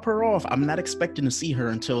I drop her off, I'm not expecting to see her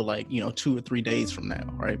until like, 2 or 3 days from now.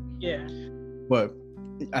 Right. Yeah. But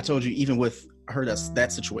I told you, even with her, that's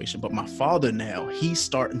that situation. But my father now, he's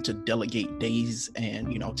starting to delegate days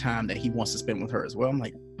and time that he wants to spend with her as well. I'm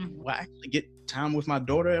like, will I actually get time with my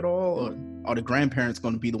daughter at all, or are the grandparents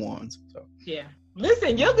going to be the ones? So yeah,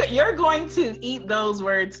 listen, you're going to eat those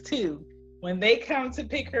words too when they come to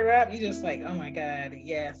pick her up. You're just like, oh my God,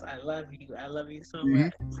 yes, I love you so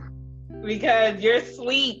much, because your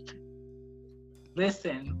sleep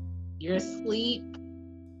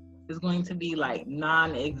is going to be like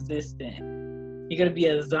non-existent. You're going to be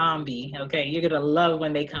a zombie, okay? You're going to love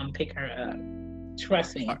when they come pick her up.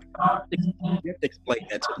 Trust me. You have to explain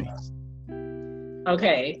that to me.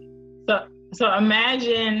 Okay. So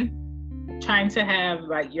imagine trying to have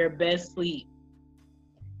like your best sleep.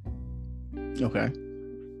 Okay.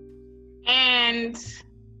 And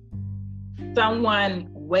someone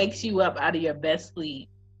wakes you up out of your best sleep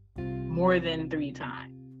more than 3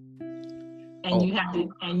 times. And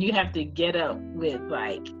you have to get up with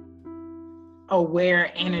like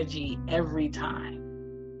aware energy every time.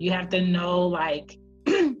 You have to know, like,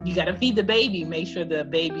 you got to feed the baby, make sure the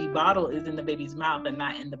baby bottle is in the baby's mouth and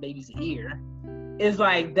not in the baby's ear. It's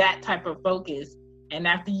like that type of focus. And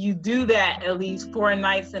after you do that at least 4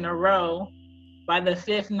 nights in a row, by the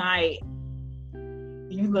 5th night,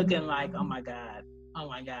 you looking like, oh my God,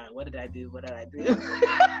 what did I do?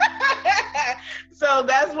 So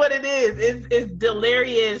that's what it is. It's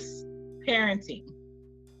delirious parenting.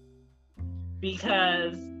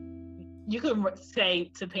 Because you can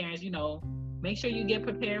say to parents, make sure you get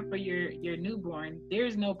prepared for your newborn.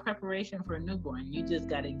 There's no preparation for a newborn. You just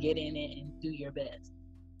got to get in it and do your best.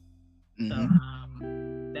 So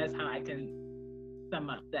that's how I can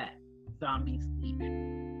sum up that zombie sleep.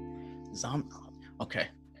 Okay.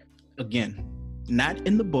 Again, not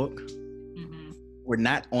in the book. We're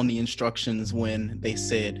not on the instructions when they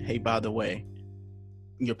said, hey, by the way,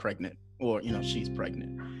 you're pregnant, or, she's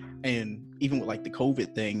pregnant. And even with like the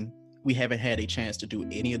COVID thing, we haven't had a chance to do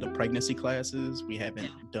any of the pregnancy classes. We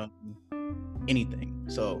haven't done anything.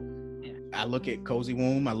 So I look at Cozy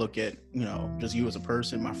Womb, I look at, just you as a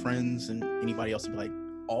person, my friends, and anybody else, to be like,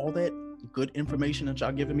 all that good information that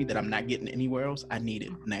y'all giving me that I'm not getting anywhere else, I need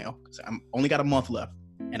it now. Because I'm only got a month left,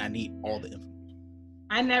 and I need all the information.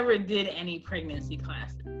 I never did any pregnancy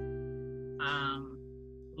classes.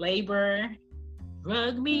 Labor,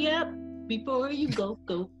 drug me up before you go.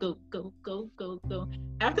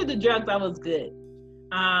 After the drugs, I was good.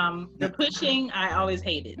 The pushing, I always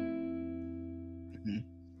hated.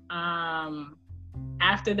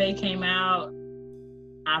 After they came out,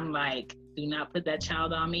 I'm like, do not put that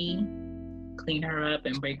child on me. Clean her up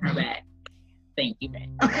and bring her back. Thank you,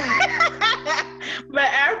 man. But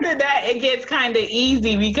after that, it gets kind of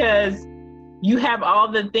easy because you have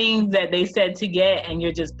all the things that they said to get, and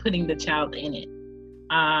you're just putting the child in it.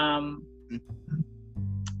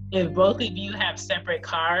 If both of you have separate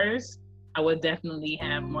cars, I would definitely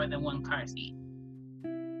have more than one car seat.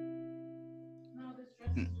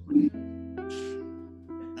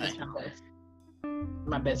 That's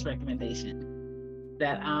my best recommendation.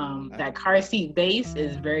 That car seat base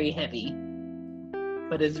is very heavy,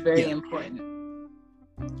 but it's very important.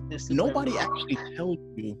 Nobody actually tells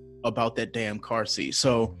you about that damn car seat.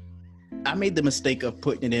 So I made the mistake of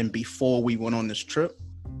putting it in before we went on this trip.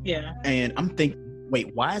 Yeah. And I'm thinking,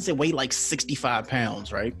 wait, why does it weigh like 65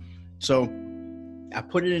 pounds, right? So I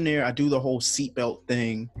put it in there. I do the whole seatbelt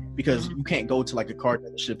thing because you can't go to like a car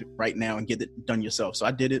dealership right now and get it done yourself. So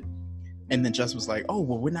I did it. And then Jess was like, oh,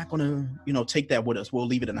 well, we're not going to, take that with us. We'll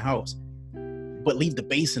leave it in the house, but leave the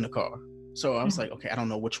base in the car. So I was like, okay, I don't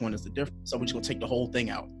know which one is the difference. So we're just going to take the whole thing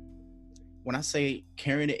out. When I say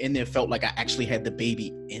carrying it in there felt like I actually had the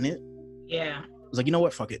baby in it. Yeah. I was like, you know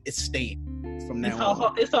what? Fuck it. It's staying from now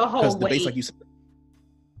on. It's a whole weight. The base, like you said,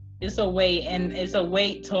 it's a weight, and it's a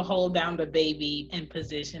weight to hold down the baby in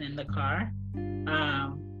position in the car,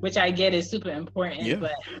 which I get is super important.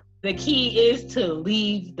 But the key is to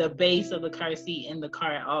leave the base of the car seat in the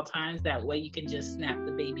car at all times. That way you can just snap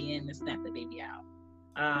the baby in and snap the baby out.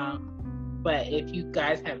 But if you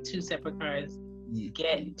guys have two separate cars,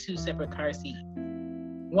 get two separate car seats.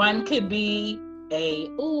 One could be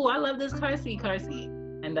I love this car seat.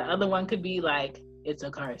 And the other one could be like, it's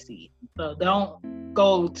a car seat. So don't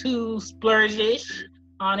go too splurge-ish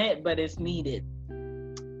on it, but it's needed.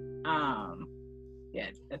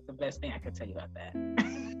 That's the best thing I could tell you about that.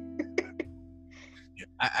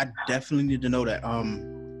 I definitely need to know that.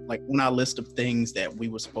 Like on our list of things that we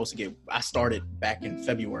were supposed to get, I started back in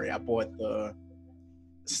February. I bought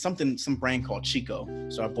some brand called Chico.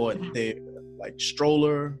 So I bought their like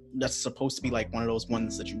stroller that's supposed to be like one of those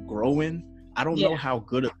ones that you grow in. I don't know how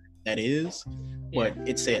good that is, but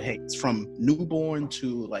it said, hey, it's from newborn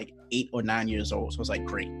to like 8 or 9 years old. So I was like,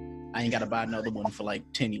 great. I ain't got to buy another one for like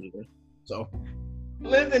 10 years. So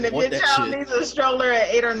listen, if your child needs a stroller at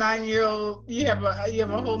 8 or 9 year old, you have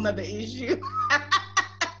a whole nother issue.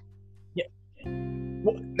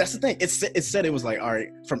 Well, that's the thing. It said it was like, all right,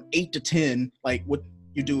 from 8 to 10, like what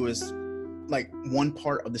you do is like one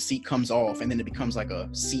part of the seat comes off and then it becomes like a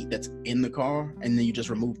seat that's in the car, and then you just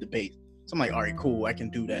remove the base. So I'm like, all right, cool, I can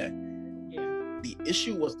do that. The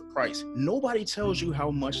issue was the price. Nobody tells you how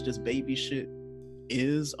much this baby shit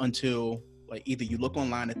is until like either you look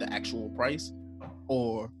online at the actual price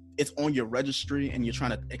or it's on your registry and you're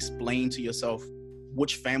trying to explain to yourself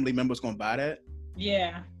which family member's going to buy that.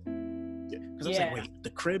 Yeah. Because I was like, wait, the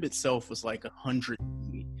crib itself was like $100.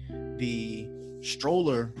 The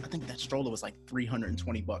stroller, I think that stroller was like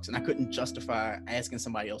 $320, and I couldn't justify asking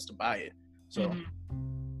somebody else to buy it. So,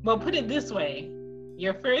 well, put it this way: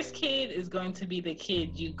 your first kid is going to be the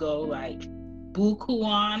kid you go like buku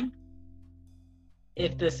on.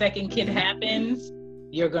 If the second kid happens,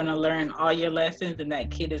 you're gonna learn all your lessons, and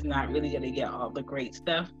that kid is not really gonna get all the great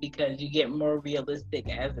stuff because you get more realistic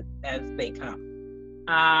as they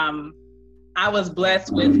come. I was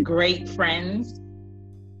blessed with great friends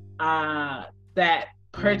that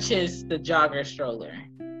purchased the jogger stroller.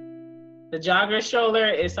 The jogger stroller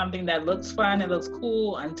is something that looks fun, it looks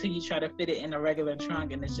cool until you try to fit it in a regular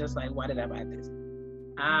trunk, and it's just like, why did I buy this?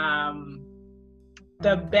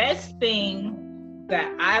 The best thing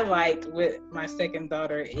that I liked with my second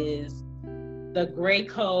daughter is the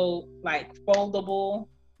Graco like foldable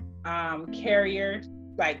carrier,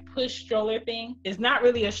 like push stroller thing. It's not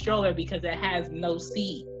really a stroller because it has no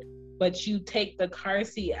seat, but you take the car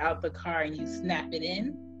seat out the car and you snap it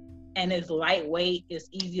in, and it's lightweight, it's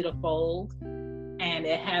easy to fold, and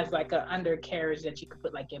it has like an undercarriage that you could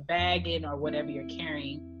put like your bag in or whatever you're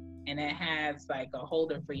carrying, and it has like a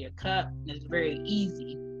holder for your cup, and it's very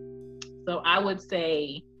easy. So I would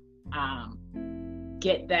say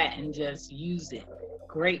get that and just use it.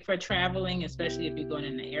 Great for traveling, especially if you're going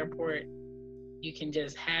in the airport. You can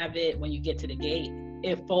just have it when you get to the gate.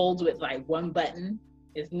 It folds with like one button.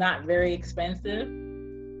 It's not very expensive.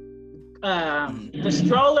 The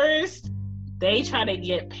strollers, they try to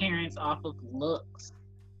get parents off of looks,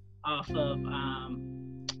 off of,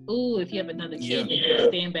 if you have another kid, they can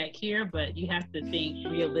stand back here, but you have to think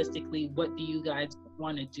realistically, what do you guys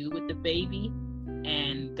want to do with the baby?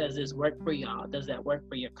 And does this work for y'all? Does that work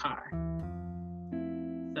for your car?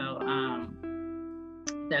 So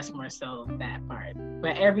that's more so that part.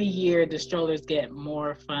 But every year the strollers get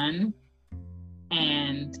more fun,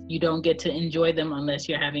 and you don't get to enjoy them unless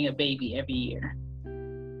you're having a baby every year.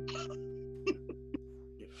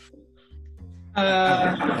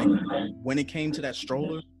 When it came to that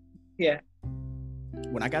stroller,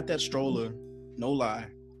 when I got that stroller, no lie,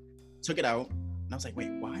 took it out, and I was like,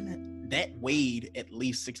 wait, why not? That weighed at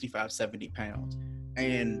least 65, 70 pounds.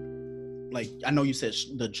 And like, I know you said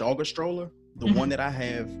the jogger stroller, the one that I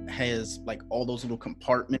have has like all those little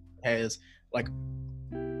compartments, has like,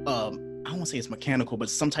 I don't want to say it's mechanical, but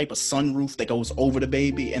some type of sunroof that goes over the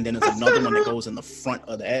baby. And then there's another one that goes in the front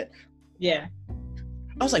of that. Yeah.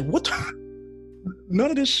 I was like, what? None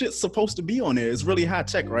of this shit's supposed to be on there. It's really high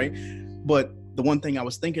tech, right? But the one thing I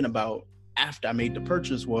was thinking about after I made the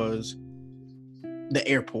purchase was the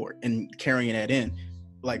airport and carrying that in.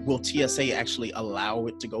 Like, will TSA actually allow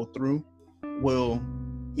it to go through? Will,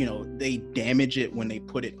 they damage it when they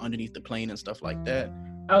put it underneath the plane and stuff like that?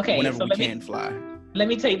 Okay. Whenever so we can fly. Let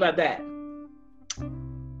me tell you about that.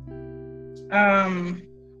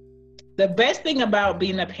 The best thing about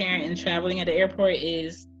being a parent and traveling at the airport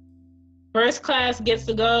is first class gets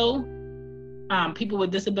to go, people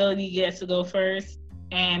with disability gets to go first,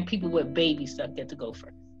 and people with baby stuff get to go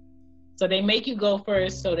first. So they make you go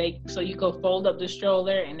first so you go fold up the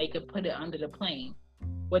stroller and they could put it under the plane.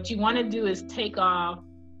 What you want to do is take off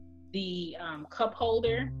the cup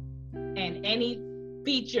holder and any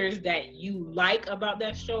features that you like about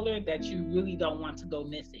that stroller that you really don't want to go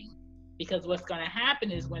missing. Because what's going to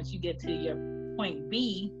happen is once you get to your point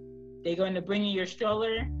B, they're going to bring you your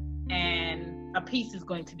stroller and a piece is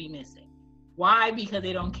going to be missing. Why? Because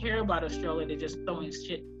they don't care about a stroller. They're just throwing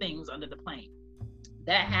things under the plane.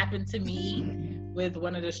 That happened to me with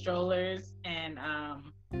one of the strollers, and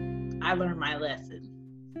I learned my lesson.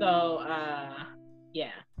 So,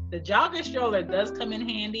 the jogger stroller does come in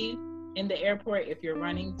handy in the airport if you're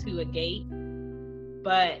running to a gate.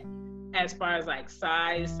 But as far as like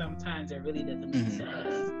size, sometimes it really doesn't make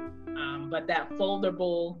sense. But that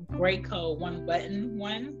foldable Graco one button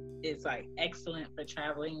one is like excellent for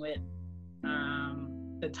traveling with.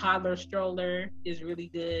 The toddler stroller is really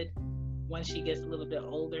good once she gets a little bit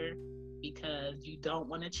older, because you don't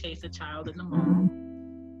want to chase a child in the mall.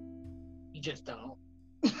 You just don't.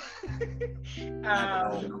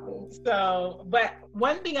 But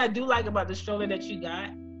one thing I do like about the stroller that you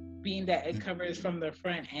got, being that it covers from the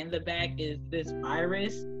front and the back, is this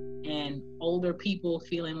virus and older people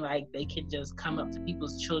feeling like they can just come up to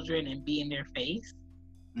people's children and be in their face.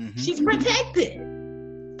 She's protected.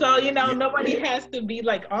 So, nobody has to be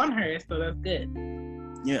like on her. So that's good.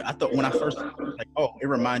 Yeah, I thought when I first, it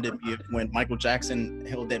reminded me of when Michael Jackson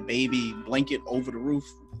held that baby blanket over the roof.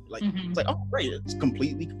 Like, it's like, oh, great, it's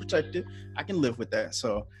completely protected. I can live with that.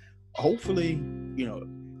 So hopefully,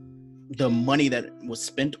 the money that was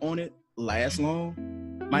spent on it lasts long.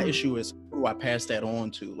 My issue is, who do I pass that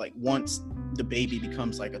on to? Like, once the baby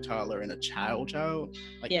becomes like a toddler and a child,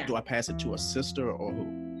 like, do I pass it to a sister or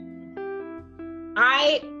who?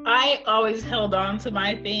 I always held on to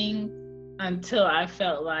my thing until I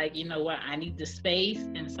felt like, you know what, I need the space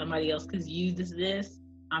and somebody else could use this.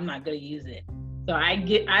 I'm not going to use it. So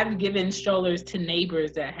I've given strollers to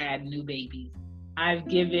neighbors that had new babies. I've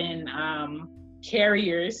given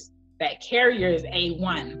carriers. That carrier is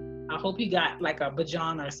A1. I hope you got like a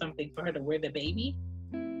bajon or something for her to wear the baby.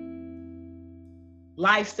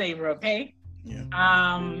 Lifesaver, okay? Yeah.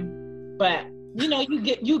 But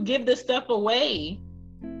you give the stuff away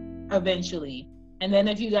eventually. And then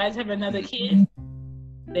if you guys have another kid,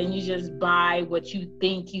 then you just buy what you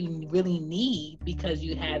think you really need because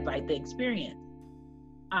you had like the experience.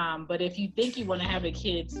 But if you think you want to have a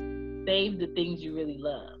kid, save the things you really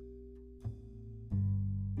love.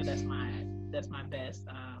 But that's my best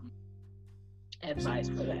advice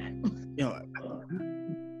for that.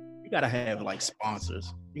 You gotta have like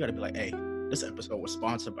sponsors. You gotta be like, hey, this episode was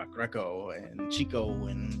sponsored by Greco and Chico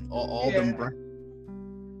and all them brands.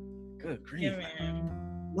 Good grief. Yeah,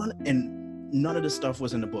 man. None of this stuff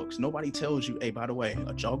was in the books. Nobody tells you, hey, by the way,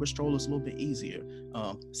 a jogger stroller is a little bit easier.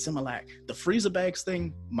 Similac, the freezer bags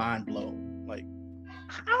thing, mind blown. Like,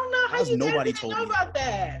 I don't know how you nobody told know me about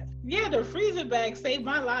that. Yeah, the freezer bag saved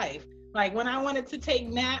my life. Like when I wanted to take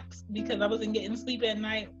naps because I wasn't getting sleep at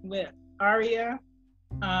night with Aria,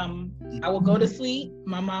 I will go to sleep.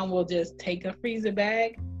 My mom will just take a freezer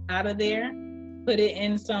bag out of there, put it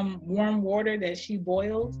in some warm water that she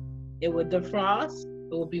boils. It would defrost.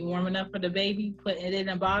 It will be warm enough for the baby. Put it in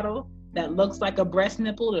a bottle that looks like a breast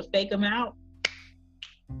nipple to fake them out.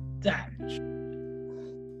 Done.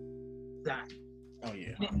 Oh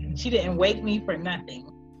yeah. She didn't wake me for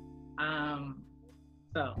nothing.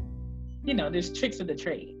 So, there's tricks of the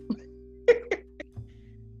trade.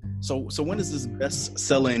 So when is this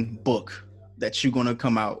best-selling book that you're gonna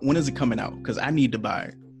come out? When is it coming out? Because I need to buy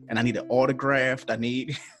it, and I need it autographed. I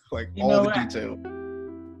need all the detail.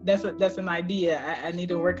 That's an idea. I need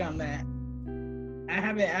to work on that. I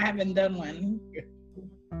haven't done one.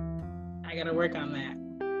 I gotta work on that.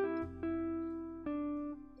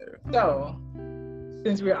 So,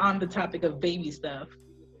 since we're on the topic of baby stuff,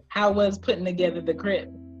 how was putting together the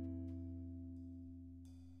crib?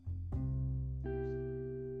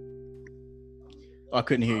 Oh, I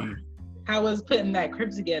couldn't hear you. How was putting that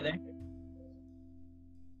crib together?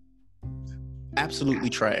 Absolutely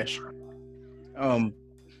trash.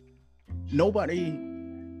 Nobody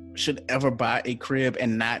should ever buy a crib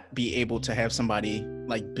and not be able to have somebody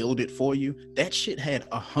build it for you. That shit had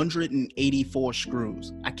 184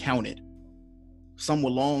 screws. I counted. Some were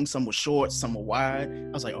long, some were short, some were wide.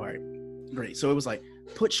 I was like, all right, great. So it was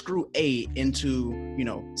put screw A into,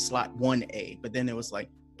 slot 1A, but then it was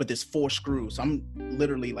but there's 4 screws. So I'm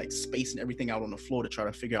literally spacing everything out on the floor to try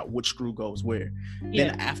to figure out which screw goes where. Yeah.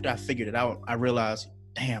 Then after I figured it out, I realized,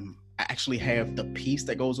 damn, I actually have the piece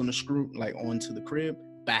that goes on the screw, onto the crib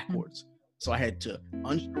backwards. So I had to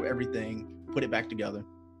unscrew everything, put it back together,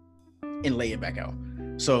 and lay it back out.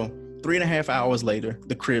 So 3.5 hours later,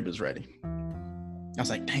 the crib is ready. I was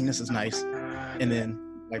like, dang, this is nice. And then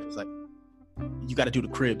wife was like, you got to do the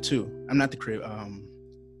crib too. I'm not the crib.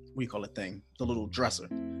 What do you call it thing? The little dresser.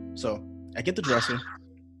 So I get the dresser.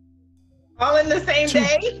 All in the same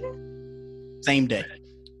day? Same day.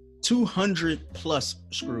 200 plus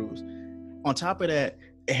screws. On top of that,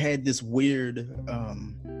 it had this weird,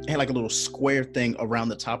 it had a little square thing around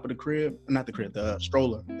the top of the crib. Not the crib, the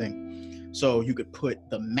stroller thing. So you could put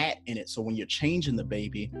the mat in it. So when you're changing the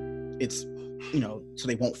baby, it's, so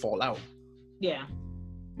they won't fall out. Yeah.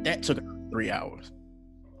 That took 3 hours.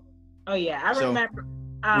 Oh yeah, I remember.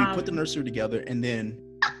 We put the nursery together and then.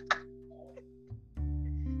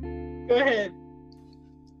 Go ahead.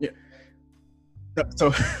 Yeah.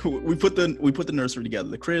 So we put the nursery together.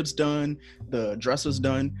 The crib's done, the dresser's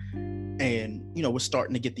done, and we're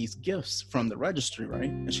starting to get these gifts from the registry, right?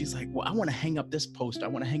 And she's like, "Well, I want to hang up this poster. I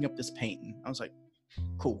want to hang up this painting." I was like,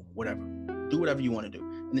 "Cool, whatever. Do whatever you want to do."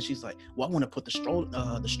 And then she's like, "Well, I want to put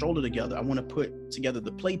the stroller together. I want to put together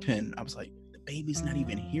the playpen." I was like, "The baby's not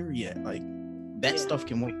even here yet. That stuff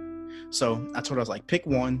can wait." So I told her, I was like, pick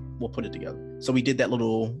one, we'll put it together. So we did that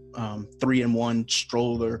little 3-in-1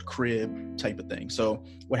 stroller crib type of thing. So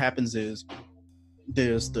what happens is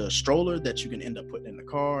there's the stroller that you can end up putting in the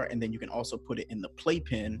car, and then you can also put it in the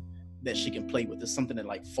playpen that she can play with. It's something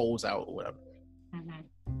that folds out or whatever. Mm-hmm.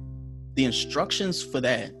 The instructions for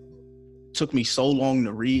that took me so long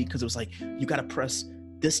to read because it was you got to press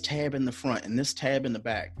this tab in the front and this tab in the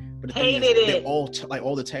back. But the thing is, they're all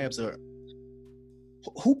all the tabs are.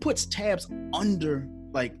 Who puts tabs under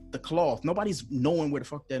the cloth? Nobody's knowing where the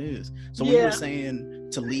fuck that is. So when you were saying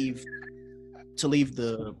to leave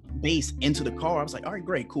the base into the car, I was like, all right,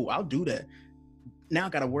 great, cool, I'll do that. Now I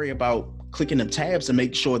got to worry about clicking them tabs to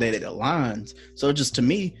make sure that it aligns. So just to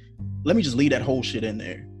me, let me just leave that whole shit in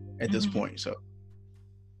there at this point. So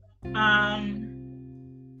I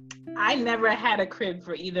never had a crib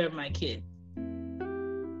for either of my kids.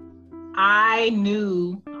 I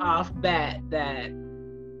knew off bat that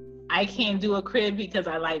I can't do a crib because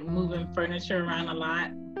I like moving furniture around a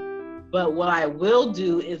lot. But what I will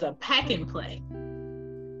do is a pack and play.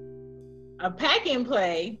 A pack and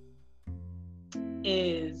play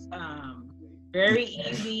is very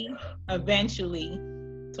easy eventually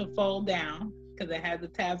to fold down because it has the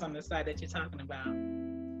tabs on the side that you're talking about.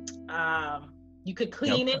 You could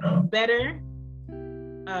clean it better.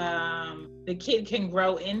 The kid can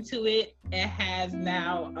grow into it. It has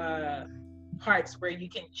now parts where you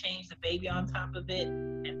can change the baby on top of it,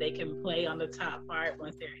 and they can play on the top part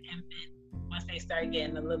once they're an infant. Once they start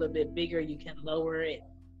getting a little bit bigger, you can lower it,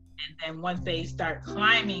 and then once they start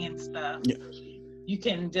climbing and stuff, you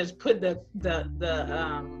can just put you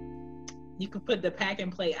can put the pack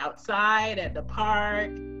and play outside at the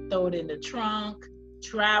park, throw it in the trunk,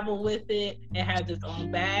 travel with it. It has its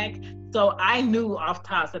own bag. So I knew off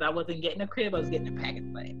top that I wasn't getting a crib, I was getting a pack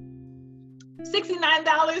and play.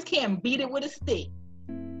 $69, can't beat it with a stick.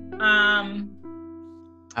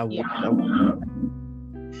 I would.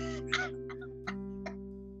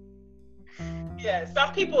 Yeah,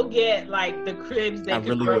 some people get like the cribs. I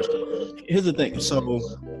really wish. Here's the thing. So, go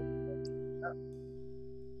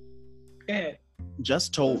ahead.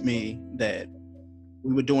 Just told me that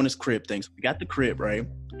we were doing this crib thing. So we got the crib, right?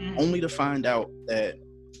 Only to find out that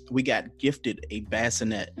we got gifted a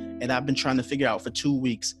bassinet. And I've been trying to figure out for 2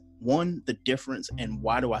 weeks, one, the difference and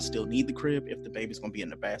why do I still need the crib if the baby's going to be in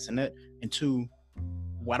the bassinet? And two,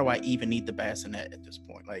 why do I even need the bassinet at this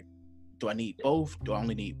point? Like, do I need both? Do I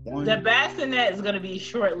only need one? The bassinet is going to be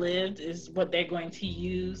short-lived, is what they're going to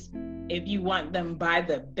use if you want them by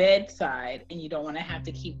the bedside and you don't want to have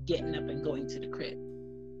to keep getting up and going to the crib.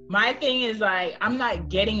 My thing is, like, I'm not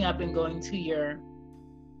getting up and going to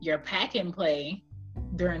your pack and play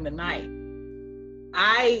during the night.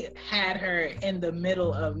 I had her in the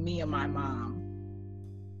middle of me and my mom.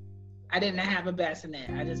 I didn't have a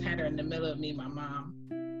bassinet. I just had her in the middle of me and my mom.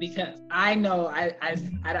 Because I know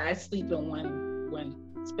I sleep in one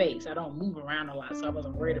space. I don't move around a lot, so I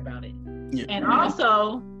wasn't worried about it. Yeah. And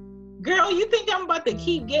also, girl, you think I'm about to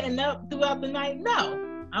keep getting up throughout the night? No.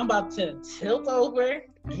 I'm about to tilt over,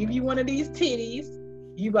 give you one of these titties.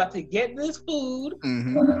 You about to get this food.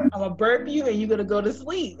 Mm-hmm. I'm going to burp you, and you're going to go to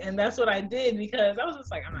sleep. And that's what I did because I was just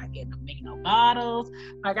like, I'm not making no bottles.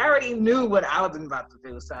 Like, I already knew what I was about to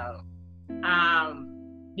do. So,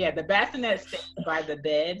 yeah, the bassinet stays by the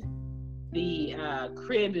bed. The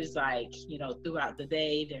crib is like, throughout the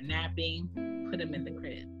day, they're napping, put them in the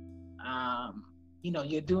crib.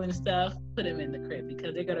 You're doing stuff, put them in the crib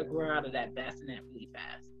because they're going to grow out of that bassinet really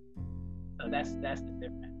fast. So that's the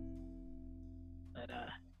difference. But,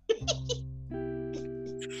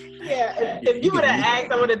 yeah, if you would have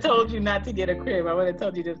asked, I would have told you not to get a crib. I would have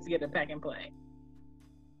told you just to get a pack and play.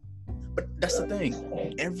 But that's the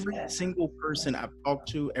thing. Every single person I've talked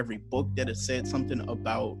to, every book that has said something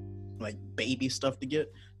about like baby stuff to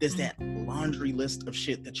get, there's that laundry list of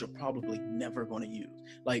shit that you're probably never going to use.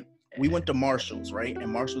 Like we went to Marshall's, right?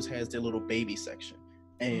 And Marshall's has their little baby section.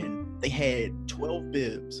 And they had 12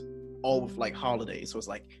 bibs, all with like holidays. So it's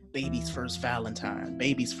like baby's first Valentine,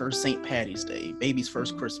 baby's first St. Patty's Day, baby's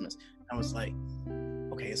first Christmas. I was like,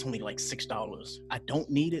 okay, it's only like $6. I don't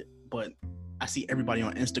need it, but I see everybody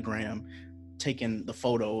on Instagram taking the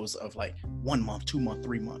photos of like 1 month, 2 months,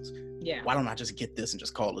 3 months. Yeah. Why don't I just get this and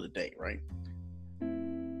just call it a day, right?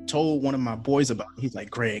 Told one of my boys about it. He's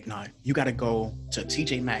like, Greg, nah, you got to go to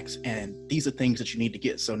TJ Maxx and these are things that you need to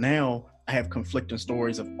get. So now I have conflicting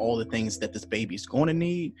stories of all the things that this baby's going to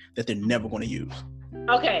need that they're never going to use.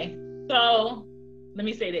 Okay, so let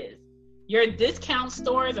me say this. Your discount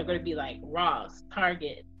stores are going to be like Ross,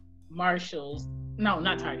 Target, Marshalls. No,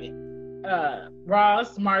 not Target.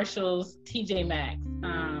 Ross, Marshalls, TJ Maxx,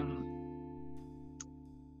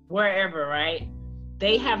 wherever, right?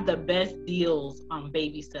 They have the best deals on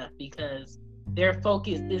baby stuff because their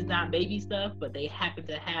focus is not baby stuff, but they happen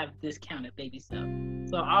to have discounted baby stuff.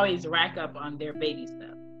 So always rack up on their baby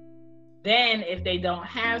stuff. Then if they don't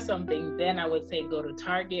have something, then I would say go to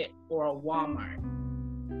Target or a Walmart.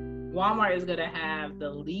 Walmart is going to have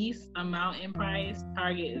the least amount in price.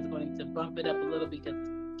 Target is going to bump it up a little because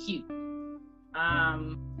it's cute.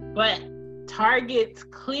 But Target's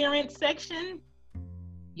clearance section,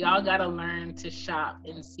 y'all gotta learn to shop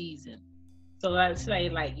in season. So let's say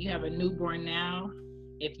like you have a newborn now.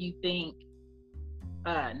 If you think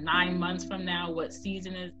 9 months from now, what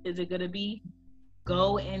season is it gonna be?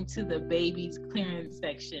 Go into the baby's clearance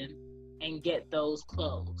section and get those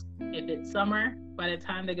clothes. If it's summer, by the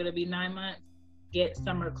time they're gonna be 9 months, get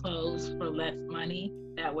summer clothes for less money.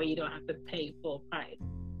 That way you don't have to pay full price.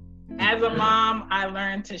 As a mom, I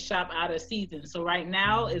learned to shop out of season. So right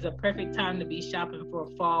now is a perfect time to be shopping for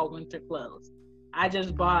fall, winter clothes. I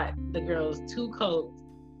just bought the girls 2 coats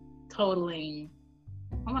totaling,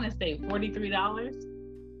 I want to say $43.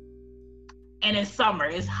 And it's summer,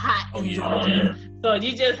 it's hot in Georgia. So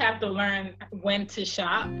you just have to learn when to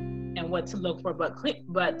shop and what to look for.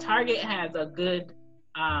 But Target has a good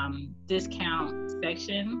discount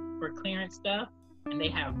section for clearance stuff. And they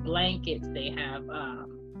have blankets, they have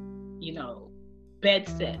bed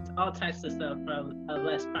sets, all types of stuff for a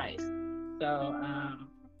less price. So,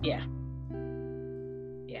 yeah.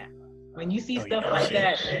 When you see stuff like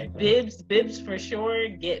that, bibs for sure,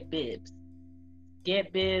 get bibs.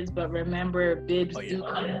 Get bibs, but remember, bibs do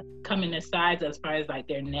come in a size as far as like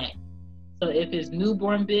their neck. So if it's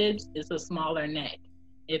newborn bibs, it's a smaller neck.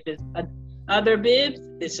 If it's other bibs,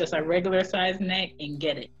 it's just a regular size neck and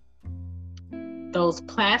get it. Those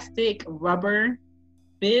plastic rubber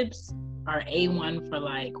bibs, are A1 for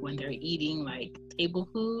like when they're eating like table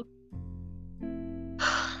food.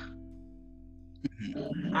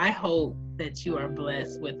 I hope that you are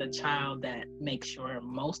blessed with a child that makes sure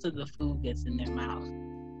most of the food gets in their mouth,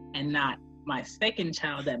 and not my second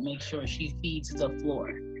child that makes sure she feeds the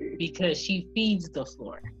floor, because she feeds the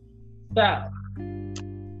floor. So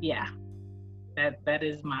yeah, that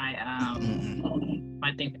is my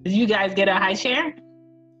my thing. Did you guys get a high chair?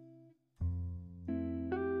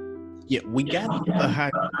 Yeah, we got a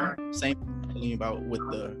high chair. Same thing about with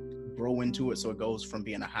the grow into it, so it goes from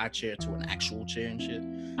being a high chair to an actual chair and shit.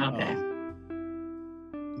 Okay.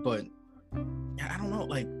 But I don't know,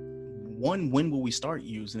 like, when will we start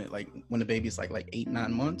using it? Like when the baby's like 8-9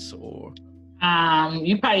 months, or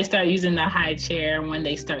you probably start using the high chair when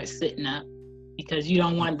they start sitting up, because you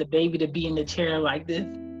don't want the baby to be in the chair like this.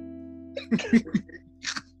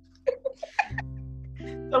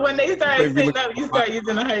 So when they start sitting up, you start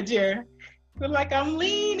using the high chair. They're like, I'm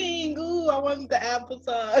leaning. Ooh, I want the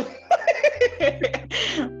applesauce.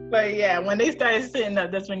 But yeah, when they start sitting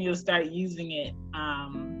up, that's when you'll start using it.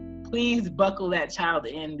 Please buckle that child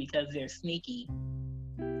in, because they're sneaky.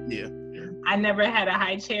 Yeah. I never had a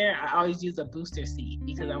high chair. I always used a booster seat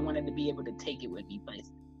because I wanted to be able to take it with me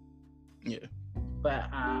places. Yeah. But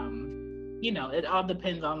you know, it all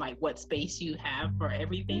depends on like what space you have for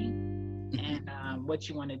everything and what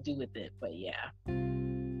you want to do with it. But yeah,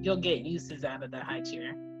 you'll get uses out of the high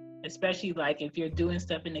chair, especially like if you're doing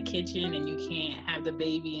stuff in the kitchen and you can't have the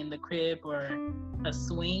baby in the crib or a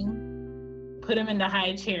swing. Put them in the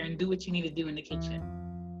high chair and do what you need to do in the kitchen.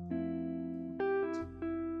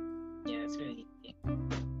 Yeah, it's really easy.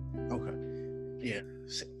 Okay. Yeah.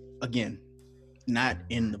 Again, not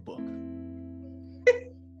in the book. Not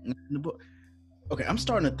in the book. Okay, I'm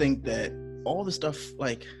starting to think that all the stuff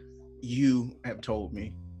like you have told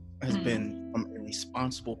me has been from a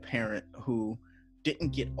responsible parent who didn't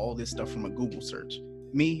get all this stuff from a Google search.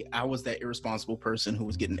 Me, I was that irresponsible person who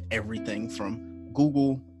was getting everything from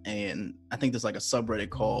Google. And I think there's like a subreddit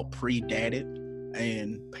called Pre-Dadded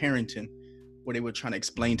and Parenting, where they were trying to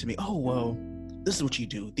explain to me, oh, well, this is what you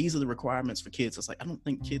do. These are the requirements for kids. It's like, I don't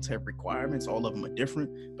think kids have requirements. All of them are different,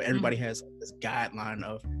 but everybody has this guideline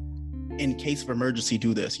of, in case of emergency,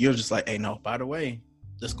 do this. You're just like, hey, no, by the way,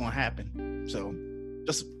 this is going to happen. So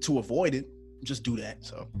just to avoid it, just do that.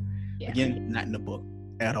 So again, not in the book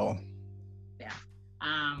at all. Yeah.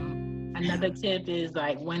 Another tip is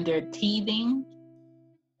like when they're teething,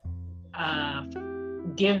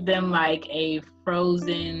 give them like a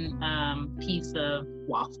frozen piece of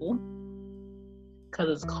waffle, because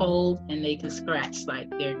it's cold and they can scratch like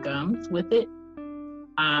their gums with it,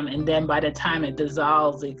 and then by the time it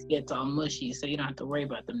dissolves, it gets all mushy, so you don't have to worry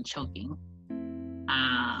about them choking.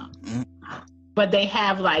 But they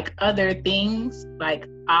have like other things, like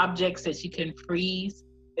objects that you can freeze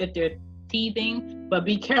if they're teething, but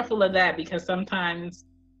be careful of that, because sometimes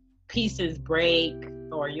pieces break,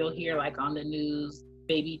 or you'll hear like on the news,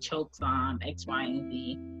 baby chokes on X, Y, and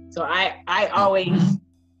Z. So I always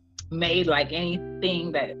made like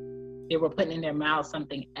anything that they were putting in their mouth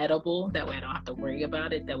something edible. That way I don't have to worry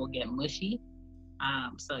about it. That will get mushy.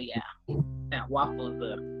 So yeah, that waffle is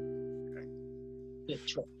a good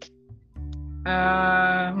trick.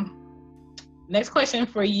 Next question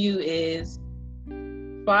for you is,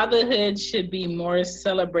 fatherhood should be more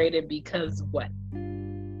celebrated because what?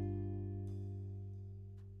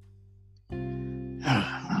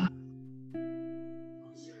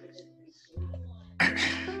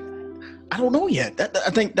 I don't know yet.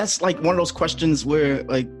 I think that's like one of those questions where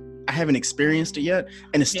like I haven't experienced it yet,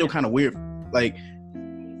 and it's still kind of weird. Like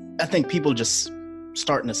I think people just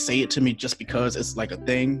starting to say it to me just because it's like a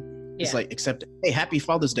thing. Yeah. It's like, accept it. Hey, happy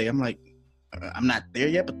Father's Day. I'm like, I'm not there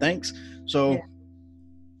yet, but thanks. So,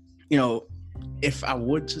 you know, if I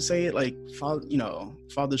would to say it, like,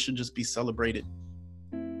 fathers should just be celebrated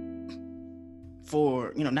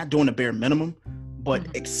for, you know, not doing the bare minimum, but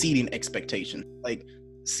exceeding expectation. Like,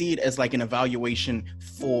 see it as like an evaluation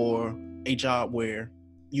for a job where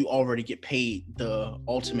you already get paid the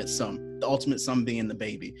ultimate sum being the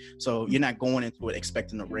baby. So you're not going into it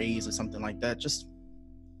expecting a raise or something like that. Just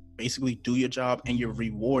basically do your job, and you're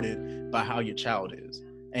rewarded by how your child is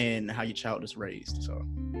and how your child is raised. So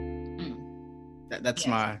that's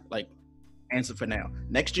my like answer for now.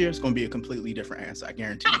 Next year it's going to be a completely different answer, I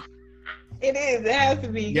guarantee you. It is. It has to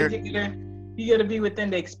be. You gotta be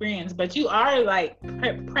within the experience, but you are like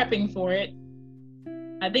prepping for it.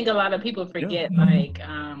 I think a lot of people forget, like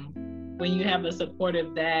when you have a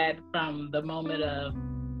supportive dad from the moment of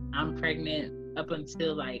I'm pregnant up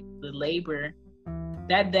until like the labor,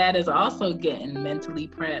 that dad is also getting mentally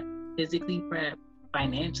prepped, physically prepped,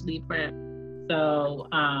 financially prepped. So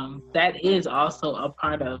that is also a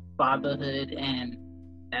part of fatherhood, and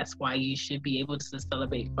that's why you should be able to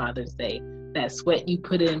celebrate Father's Day. That sweat you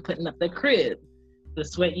put in putting up the crib, the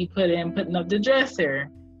sweat you put in putting up the dresser,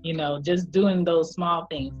 just doing those small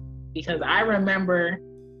things. Because I remember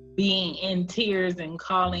being in tears and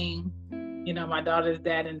calling, my daughter's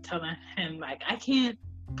dad and telling him, like, I can't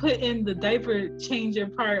put in the diaper changer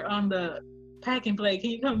part on the packing plate.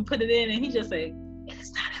 Can you come put it in? And he just said,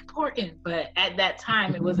 it's not important. But at that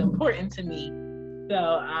time, it was important to me.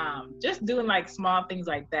 So just doing like small things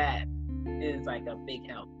like that is like a big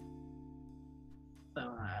help.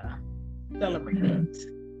 So celebrate it.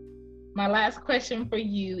 My last question for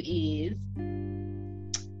you is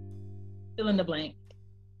fill in the blank.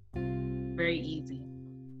 Very easy.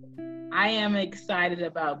 I am excited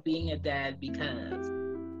about being a dad because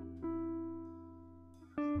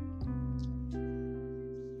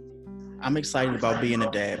I'm excited about being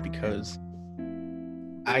a dad because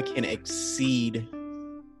I can exceed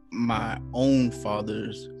my own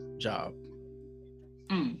father's job.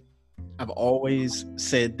 I've always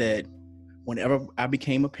said that whenever I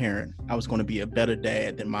became a parent, I was going to be a better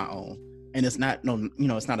dad than my own. And it's not,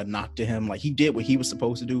 it's not a knock to him. Like, he did what he was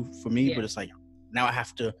supposed to do for me, but it's like, now I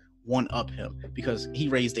have to one up him because he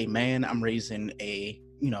raised a man. I'm raising a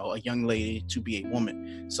young lady to be a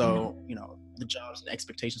woman. So, the jobs and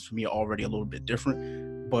expectations for me are already a little bit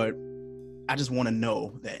different, but I just want to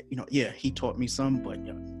know that, he taught me some, but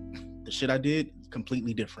the shit I did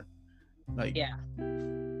completely different. Like,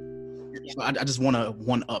 so I just want to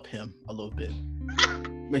one up him a little bit,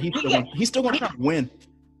 but he's still going to try to win.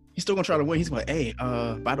 He's still going to try to win. He's like, hey,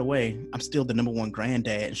 by the way, I'm still the number one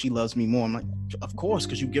granddad and she loves me more. I'm like, of course,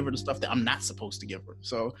 because you give her the stuff that I'm not supposed to give her.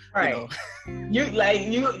 So, right. You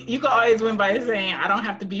can always win by saying, I don't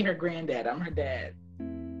have to be her granddad. I'm her dad.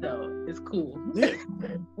 So it's cool. Yeah.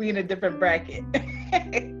 We in a different bracket.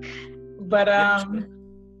 But I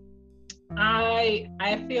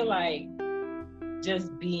feel like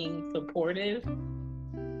just being supportive.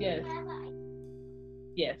 Yes.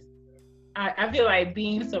 I feel like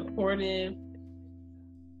being supportive,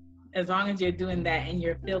 as long as you're doing that and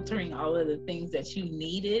you're filtering all of the things that you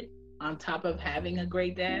needed on top of having a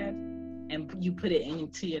great dad, and you put it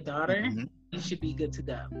into your daughter, you should be good to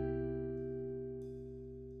go.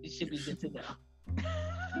 You should be good to go.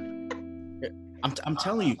 I'm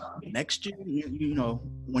telling you, next year,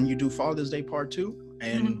 when you do Father's Day Part 2,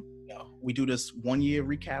 and we do this 1 year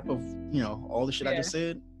recap of all the shit I just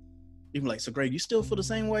said. Even like, so Greg, you still feel the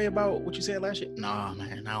same way about what you said last year? Nah,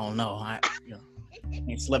 man, I don't know. I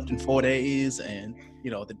ain't slept in 4 days, and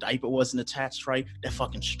the diaper wasn't attached right. That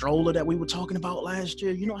fucking stroller that we were talking about last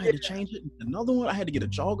year, I had to change it. Another one, I had to get a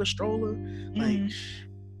jogger stroller. Like,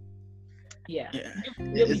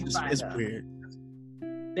 it's weird.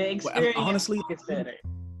 The experience, honestly, is better.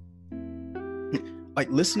 Like,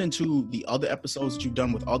 listening to the other episodes that you've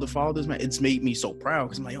done with other fathers, man, it's made me so proud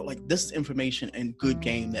because I'm like, this is information and good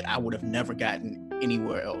game that I would have never gotten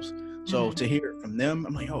anywhere else. So to hear it from them,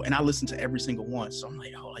 I'm like, and I listen to every single one. So I'm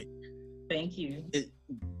like, thank you.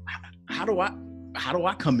 How do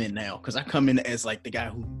I come in now? Because I come in as like the guy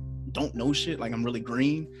who don't know shit. Like, I'm really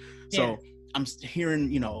green. So I'm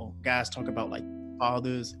hearing, guys talk about like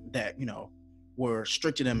fathers that, were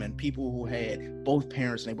strict to them and people who had both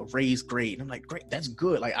parents and they were raised great. And I'm like, great, that's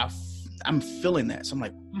good. Like, I'm feeling that. So I'm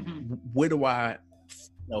like, where do I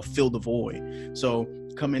fill the void? So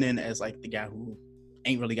coming in as like the guy who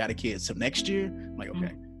ain't really got a kid. So next year, I'm like,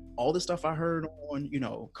 okay, all the stuff I heard on,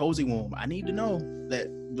 Cozy Womb, I need to know that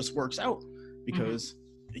this works out because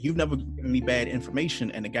you've never given me bad information.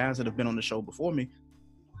 And the guys that have been on the show before me,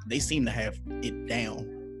 they seem to have it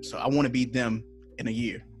down. So I want to be them in a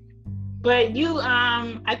year. But you,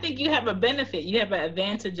 I think you have a benefit. You have an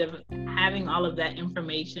advantage of having all of that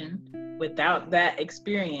information without that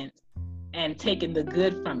experience and taking the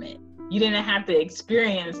good from it. You didn't have the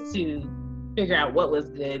experience to figure out what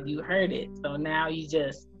was good. You heard it. So now you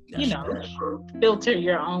just, filter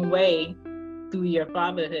your own way through your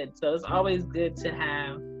fatherhood. So it's always good to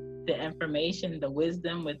have the information, the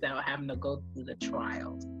wisdom, without having to go through the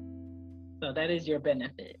trials. So that is your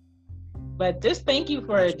benefit. But just thank you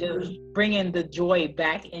for just bringing the joy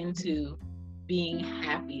back into being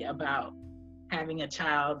happy about having a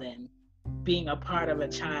child and being a part of a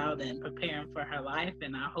child and preparing for her life.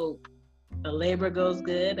 And I hope the labor goes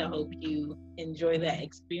good. I hope you enjoy that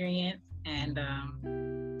experience and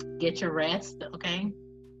get your rest, okay?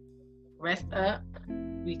 Rest up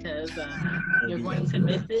because you're going to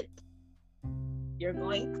miss it. You're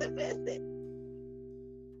going to miss it.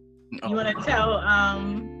 You want to tell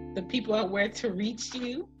the people where to reach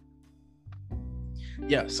you?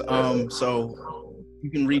 Yes. So you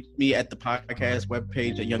can reach me at the podcast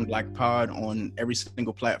webpage at Young Black Pod on every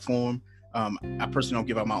single platform. I personally don't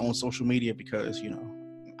give out my own social media because, you know,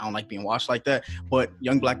 I don't like being watched like that. But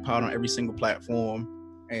Young Black Pod on every single platform.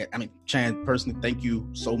 And I mean, Chan, personally, thank you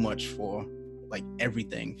so much for like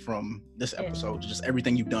everything from this episode to just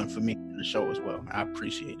everything you've done for me in the show as well. I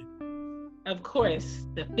appreciate it. Of course,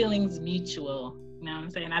 the feeling's mutual. You know what I'm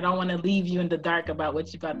saying? I don't want to leave you in the dark about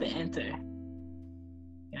what you're about to enter. You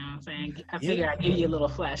know what I'm saying? I figure I'd give you a little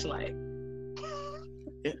flashlight.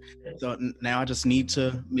 Yeah. So now I just need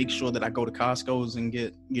to make sure that I go to Costco's and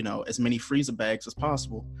get, you know, as many freezer bags as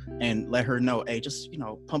possible and let her know, hey, just, you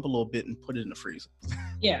know, pump a little bit and put it in the freezer.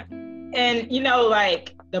 Yeah. And, you know,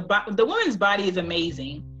 like the woman's body is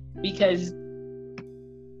amazing because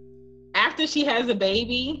after she has a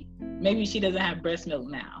baby, maybe she doesn't have breast milk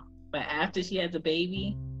now, but after she has a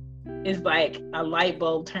baby, it's like a light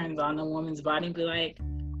bulb turns on the woman's body and be like,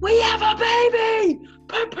 we have a baby,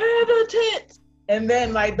 prepare the tits. And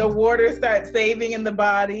then like the water starts saving in the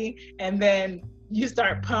body and then you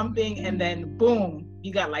start pumping and then boom,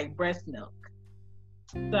 you got like breast milk.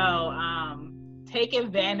 So take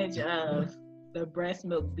advantage of the breast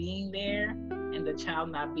milk being there and the child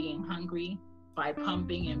not being hungry by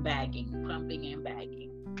pumping and bagging.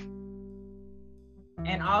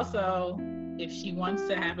 And also, if she wants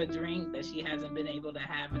to have a drink that she hasn't been able to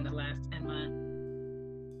have in the last 10 months,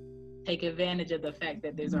 take advantage of the fact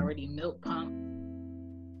that there's already milk pumped,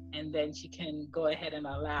 and then she can go ahead and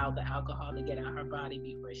allow the alcohol to get out her body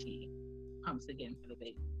before she pumps again for the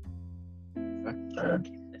baby.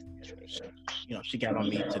 You know, she got on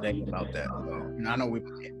me today about that. And I know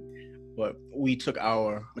but we took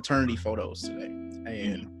our maternity photos today,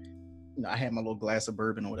 and you know, I had my little glass of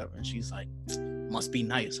bourbon or whatever, and she's like, must be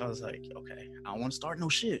nice. I was like, okay, I don't want to start no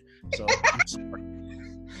shit. So I'm sorry.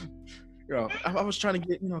 You know, I was trying to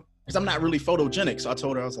get, you know, because I'm not really photogenic. So I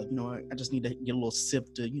told her, I was like, you know what, I just need to get a little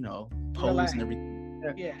sip to, you know, pose and everything.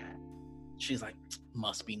 Yeah. She's like,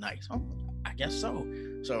 must be nice. Oh, I guess so.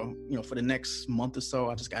 So, you know, for the next month or so,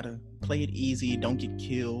 I just got to play it easy. Don't get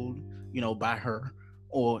killed, you know, by her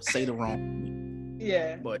or say the wrong thing.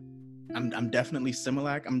 Yeah. But I'm definitely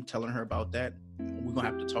Similac. I'm telling her about that. We're going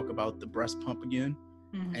to have to talk about the breast pump again.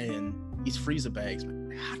 Mm-hmm. And these freezer bags,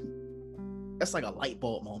 that's like a light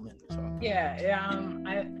bulb moment. So. Yeah.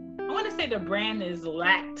 I want to say the brand is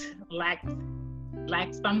lack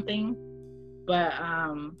something, but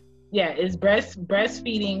yeah, it's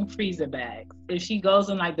breastfeeding freezer bags. If she goes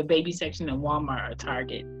in like the baby section in Walmart or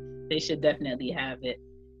Target, they should definitely have it.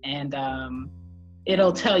 And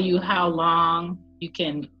it'll tell you how long you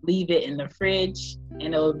can leave it in the fridge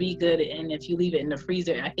and it'll be good. And if you leave it in the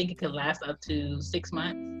freezer, I think it could last up to 6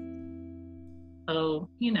 months. So,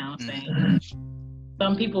 you know what I'm saying?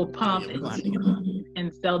 Some people pump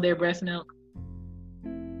and sell their breast milk.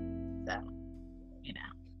 So, you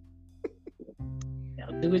know,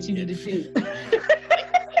 do what you need to do.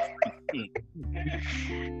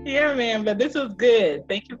 Yeah, man, but this was good.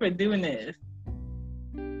 Thank you for doing this.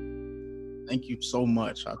 Thank you so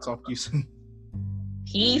much. I'll talk to you soon.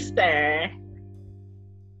 Peace, sir.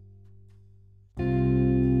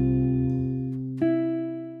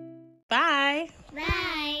 Bye.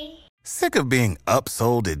 Bye. Sick of being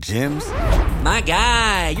upsold at gyms? My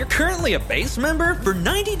guy, you're currently a base member? For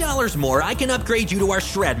 $90 more, I can upgrade you to our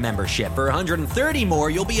Shred membership. For $130 more,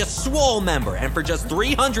 you'll be a Swole member. And for just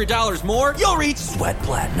 $300 more, you'll reach Sweat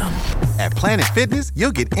Platinum. At Planet Fitness,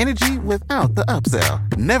 you'll get energy without the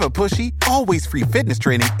upsell. Never pushy, always free fitness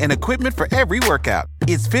training and equipment for every workout.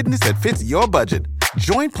 It's fitness that fits your budget.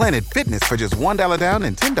 Join Planet Fitness for just $1 down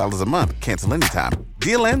and $10 a month. Cancel anytime.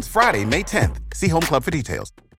 Deal ends Friday, May 10th. See Home Club for details.